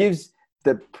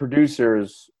the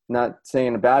producers, not saying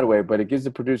in a bad way, but it gives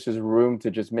the producers room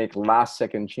to just make last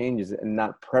second changes and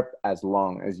not prep as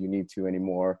long as you need to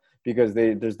anymore because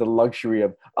there's the luxury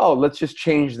of, let's just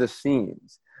change the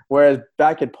scenes. Whereas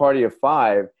back at Party of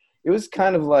Five, it was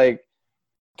kind of like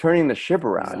turning the ship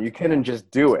around. You couldn't just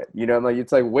do it.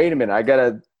 It's like, wait a minute, I got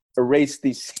to erase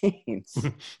these scenes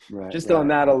on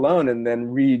that alone and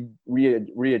then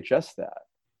readjust that.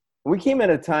 We came at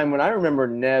a time when I remember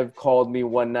Nev called me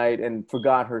one night and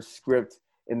forgot her script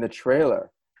in the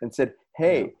trailer and said,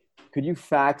 "Hey, could you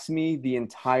fax me the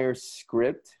entire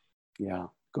script?" Yeah.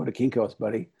 Go to Kinko's,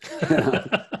 buddy.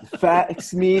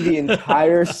 Fax me the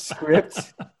entire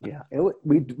script. Yeah.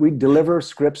 We deliver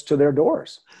scripts to their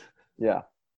doors. Yeah.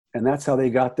 And that's how they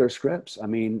got their scripts. I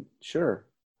mean, sure.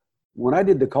 When I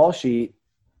did the call sheet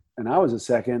and I was a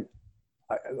second,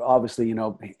 obviously,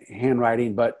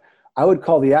 handwriting, but I would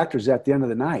call the actors at the end of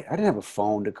the night. I didn't have a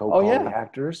phone to call the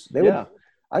actors.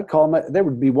 I'd call them. There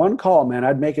would be one call, man.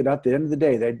 I'd make it at the end of the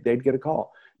day. They'd get a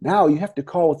call. Now you have to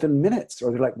call within minutes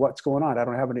or they're like, "What's going on? I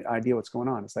don't have any idea what's going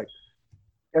on." It's like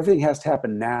everything has to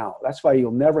happen now. That's why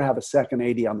you'll never have a second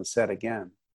AD on the set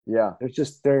again. Yeah.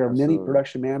 There are many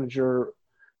production manager,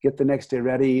 get the next day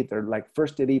ready. They're like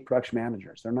first AD production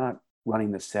managers. They're not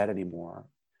running the set anymore.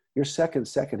 Your second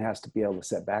has to be able to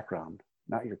set background,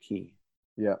 not your key.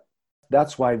 Yeah.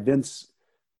 That's why Vince,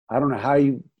 I don't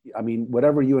know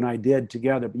whatever you and I did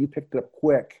together, but you picked it up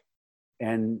quick.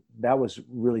 And that was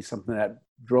really something that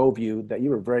drove you, that you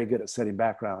were very good at setting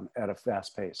background at a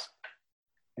fast pace.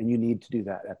 And you need to do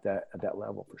that at that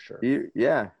level for sure.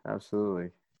 Yeah,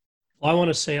 absolutely. Well, I want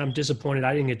to say I'm disappointed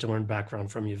I didn't get to learn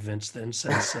background from you, Vince, then,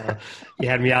 since you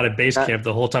had me out at base camp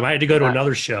the whole time. I had to go to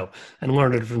another show and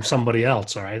learn it from somebody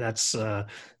else. All right. That's,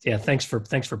 yeah, thanks for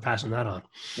passing that on.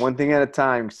 One thing at a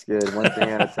time, Skid. One thing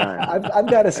at a time. I've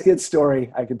got a Skid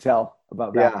story I can tell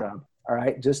about background. All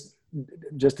right. Just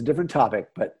a different topic,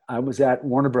 but I was at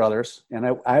Warner Brothers, and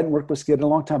I hadn't worked with Skid in a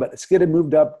long time, but Skid had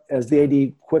moved up as the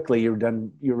AD quickly. You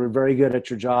were very good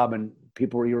at your job, and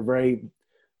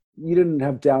you didn't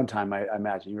have downtime, I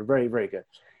imagine. You were very, very good.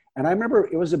 And I remember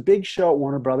it was a big show at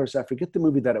Warner Brothers. I forget the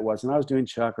movie that it was. And I was doing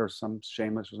Chuck or some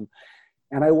Shameless or something.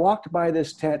 And I walked by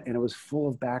this tent, and it was full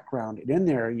of background. And in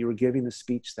there, you were giving the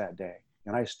speech that day.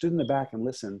 And I stood in the back and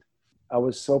listened. I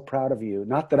was so proud of you.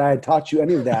 Not that I had taught you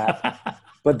any of that,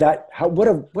 but what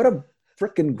a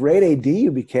freaking great AD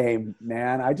you became,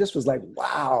 man. I just was like,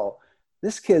 wow.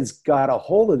 This kid's got a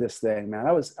hold of this thing, man.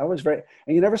 I was very,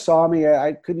 and you never saw me.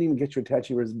 I couldn't even get your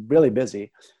attention. You were really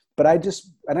busy, but and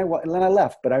then I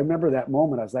left. But I remember that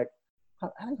moment. I was like,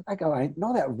 I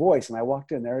know that voice. And I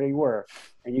walked in, there you were.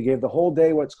 And you gave the whole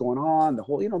day what's going on, the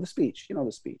whole, the speech.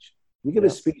 You give a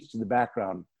speech to the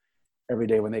background every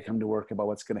day when they come to work about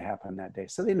what's going to happen that day.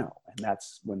 So they know. And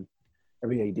that's when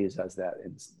every AD does that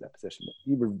in that position. But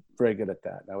you were very good at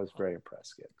that. I was very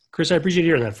impressed. Chris, I appreciate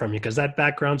hearing that from you, because that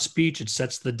background speech, it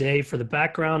sets the day for the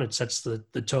background. It sets the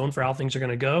tone for how things are going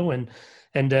to go. And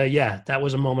yeah, that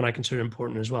was a moment I consider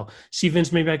important as well. See,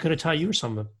 Vince, maybe I could have taught you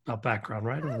something about background,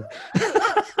 right?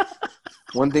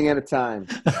 One thing at a time.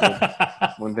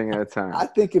 One thing at a time. I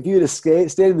think if you'd have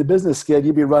stayed in the business, Skid,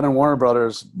 you'd be running Warner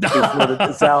Brothers before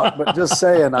it's out. But I'm just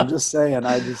saying.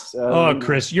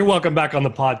 Chris, you're welcome back on the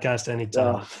podcast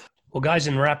anytime. Well, guys,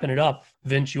 in wrapping it up,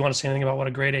 Vince, you want to say anything about what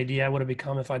a great AD I would have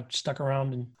become if I'd stuck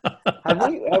around? And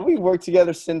have we worked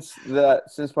together since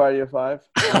Party of Five?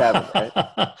 We haven't, right?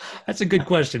 That's a good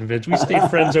question, Vince. We stayed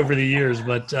friends over the years,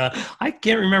 but I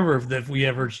can't remember if we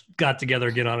ever got together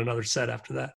again on another set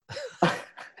after that.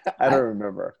 I don't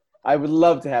remember. I would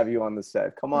love to have you on the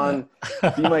set. Come on,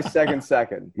 be my second.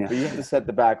 Yeah. But you have to set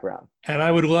the background. And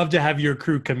I would love to have your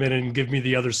crew come in and give me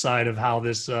the other side of how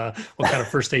this, what kind of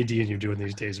first AD you're doing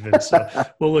these days, Vince. So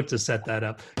we'll look to set that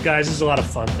up. Guys, this is a lot of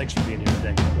fun. Thanks for being here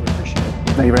today. Really appreciate it.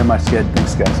 Thank you very much, Skid.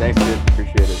 Thanks, guys. Thanks, Skid.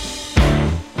 Appreciate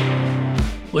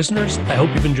it. Listeners, I hope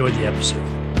you've enjoyed the episode.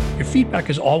 Your feedback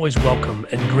is always welcome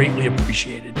and greatly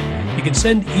appreciated. You can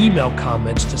send email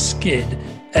comments to skid,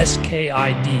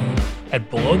 S-K-I-D, at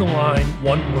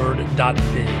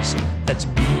belowtheline.biz. That's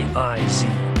B-I-Z.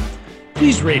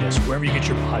 Please rate us wherever you get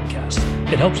your podcast.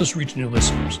 It helps us reach new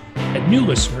listeners. And new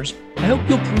listeners, I hope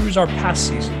you'll peruse our past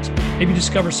seasons, maybe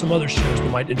discover some other shows that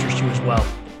might interest you as well.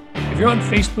 If you're on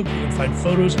Facebook, you can find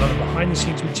photos and other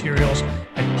behind-the-scenes materials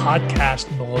at Podcast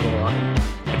Below the Line.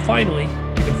 And finally,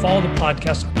 you can follow the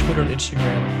podcast on Twitter and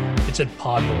Instagram. It's at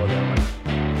Pod Below the Line.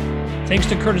 Thanks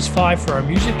to Curtis Five for our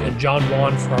music and John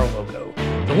Wan for our logo.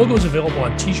 The logo is available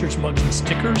on t-shirts, mugs, and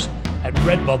stickers at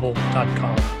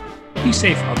redbubble.com. Be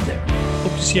safe out there.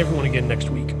 Hope to see everyone again next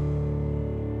week.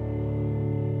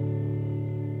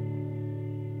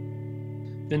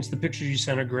 Vince, the pictures you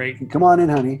sent are great. Come on in,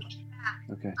 honey.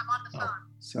 Okay. I'm on the phone.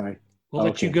 Sorry. We'll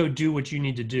let you go do what you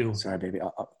need to do. Sorry, baby.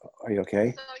 Are you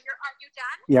okay? So are you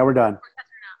done? Yeah, we're done. Or yes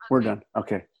or no? Okay. We're done.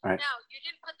 Okay. All right. No, you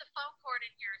didn't put the phone cord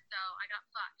in here, so I got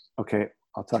fucked. Okay.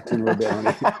 I'll talk to you in a little bit,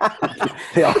 honey.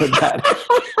 They all did that.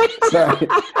 Sorry.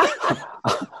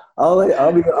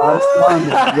 I'll be honest. You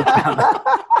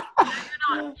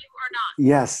are not.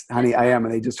 Yes, honey, I am.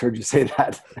 And they just heard you say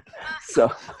that. So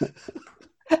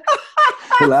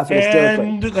they're laughing hysterically.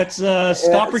 And let's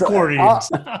stop recording. You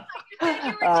said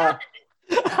you were done.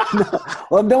 No,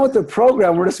 well, I'm done with the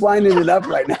program. We're just winding it up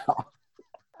right now.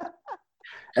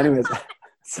 Anyways,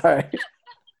 sorry.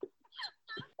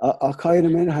 I'll call you in a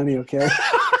minute, honey, okay?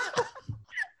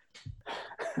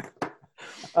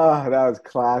 Oh, that was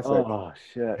classic. Oh,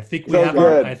 shit. I think we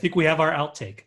have our outtake.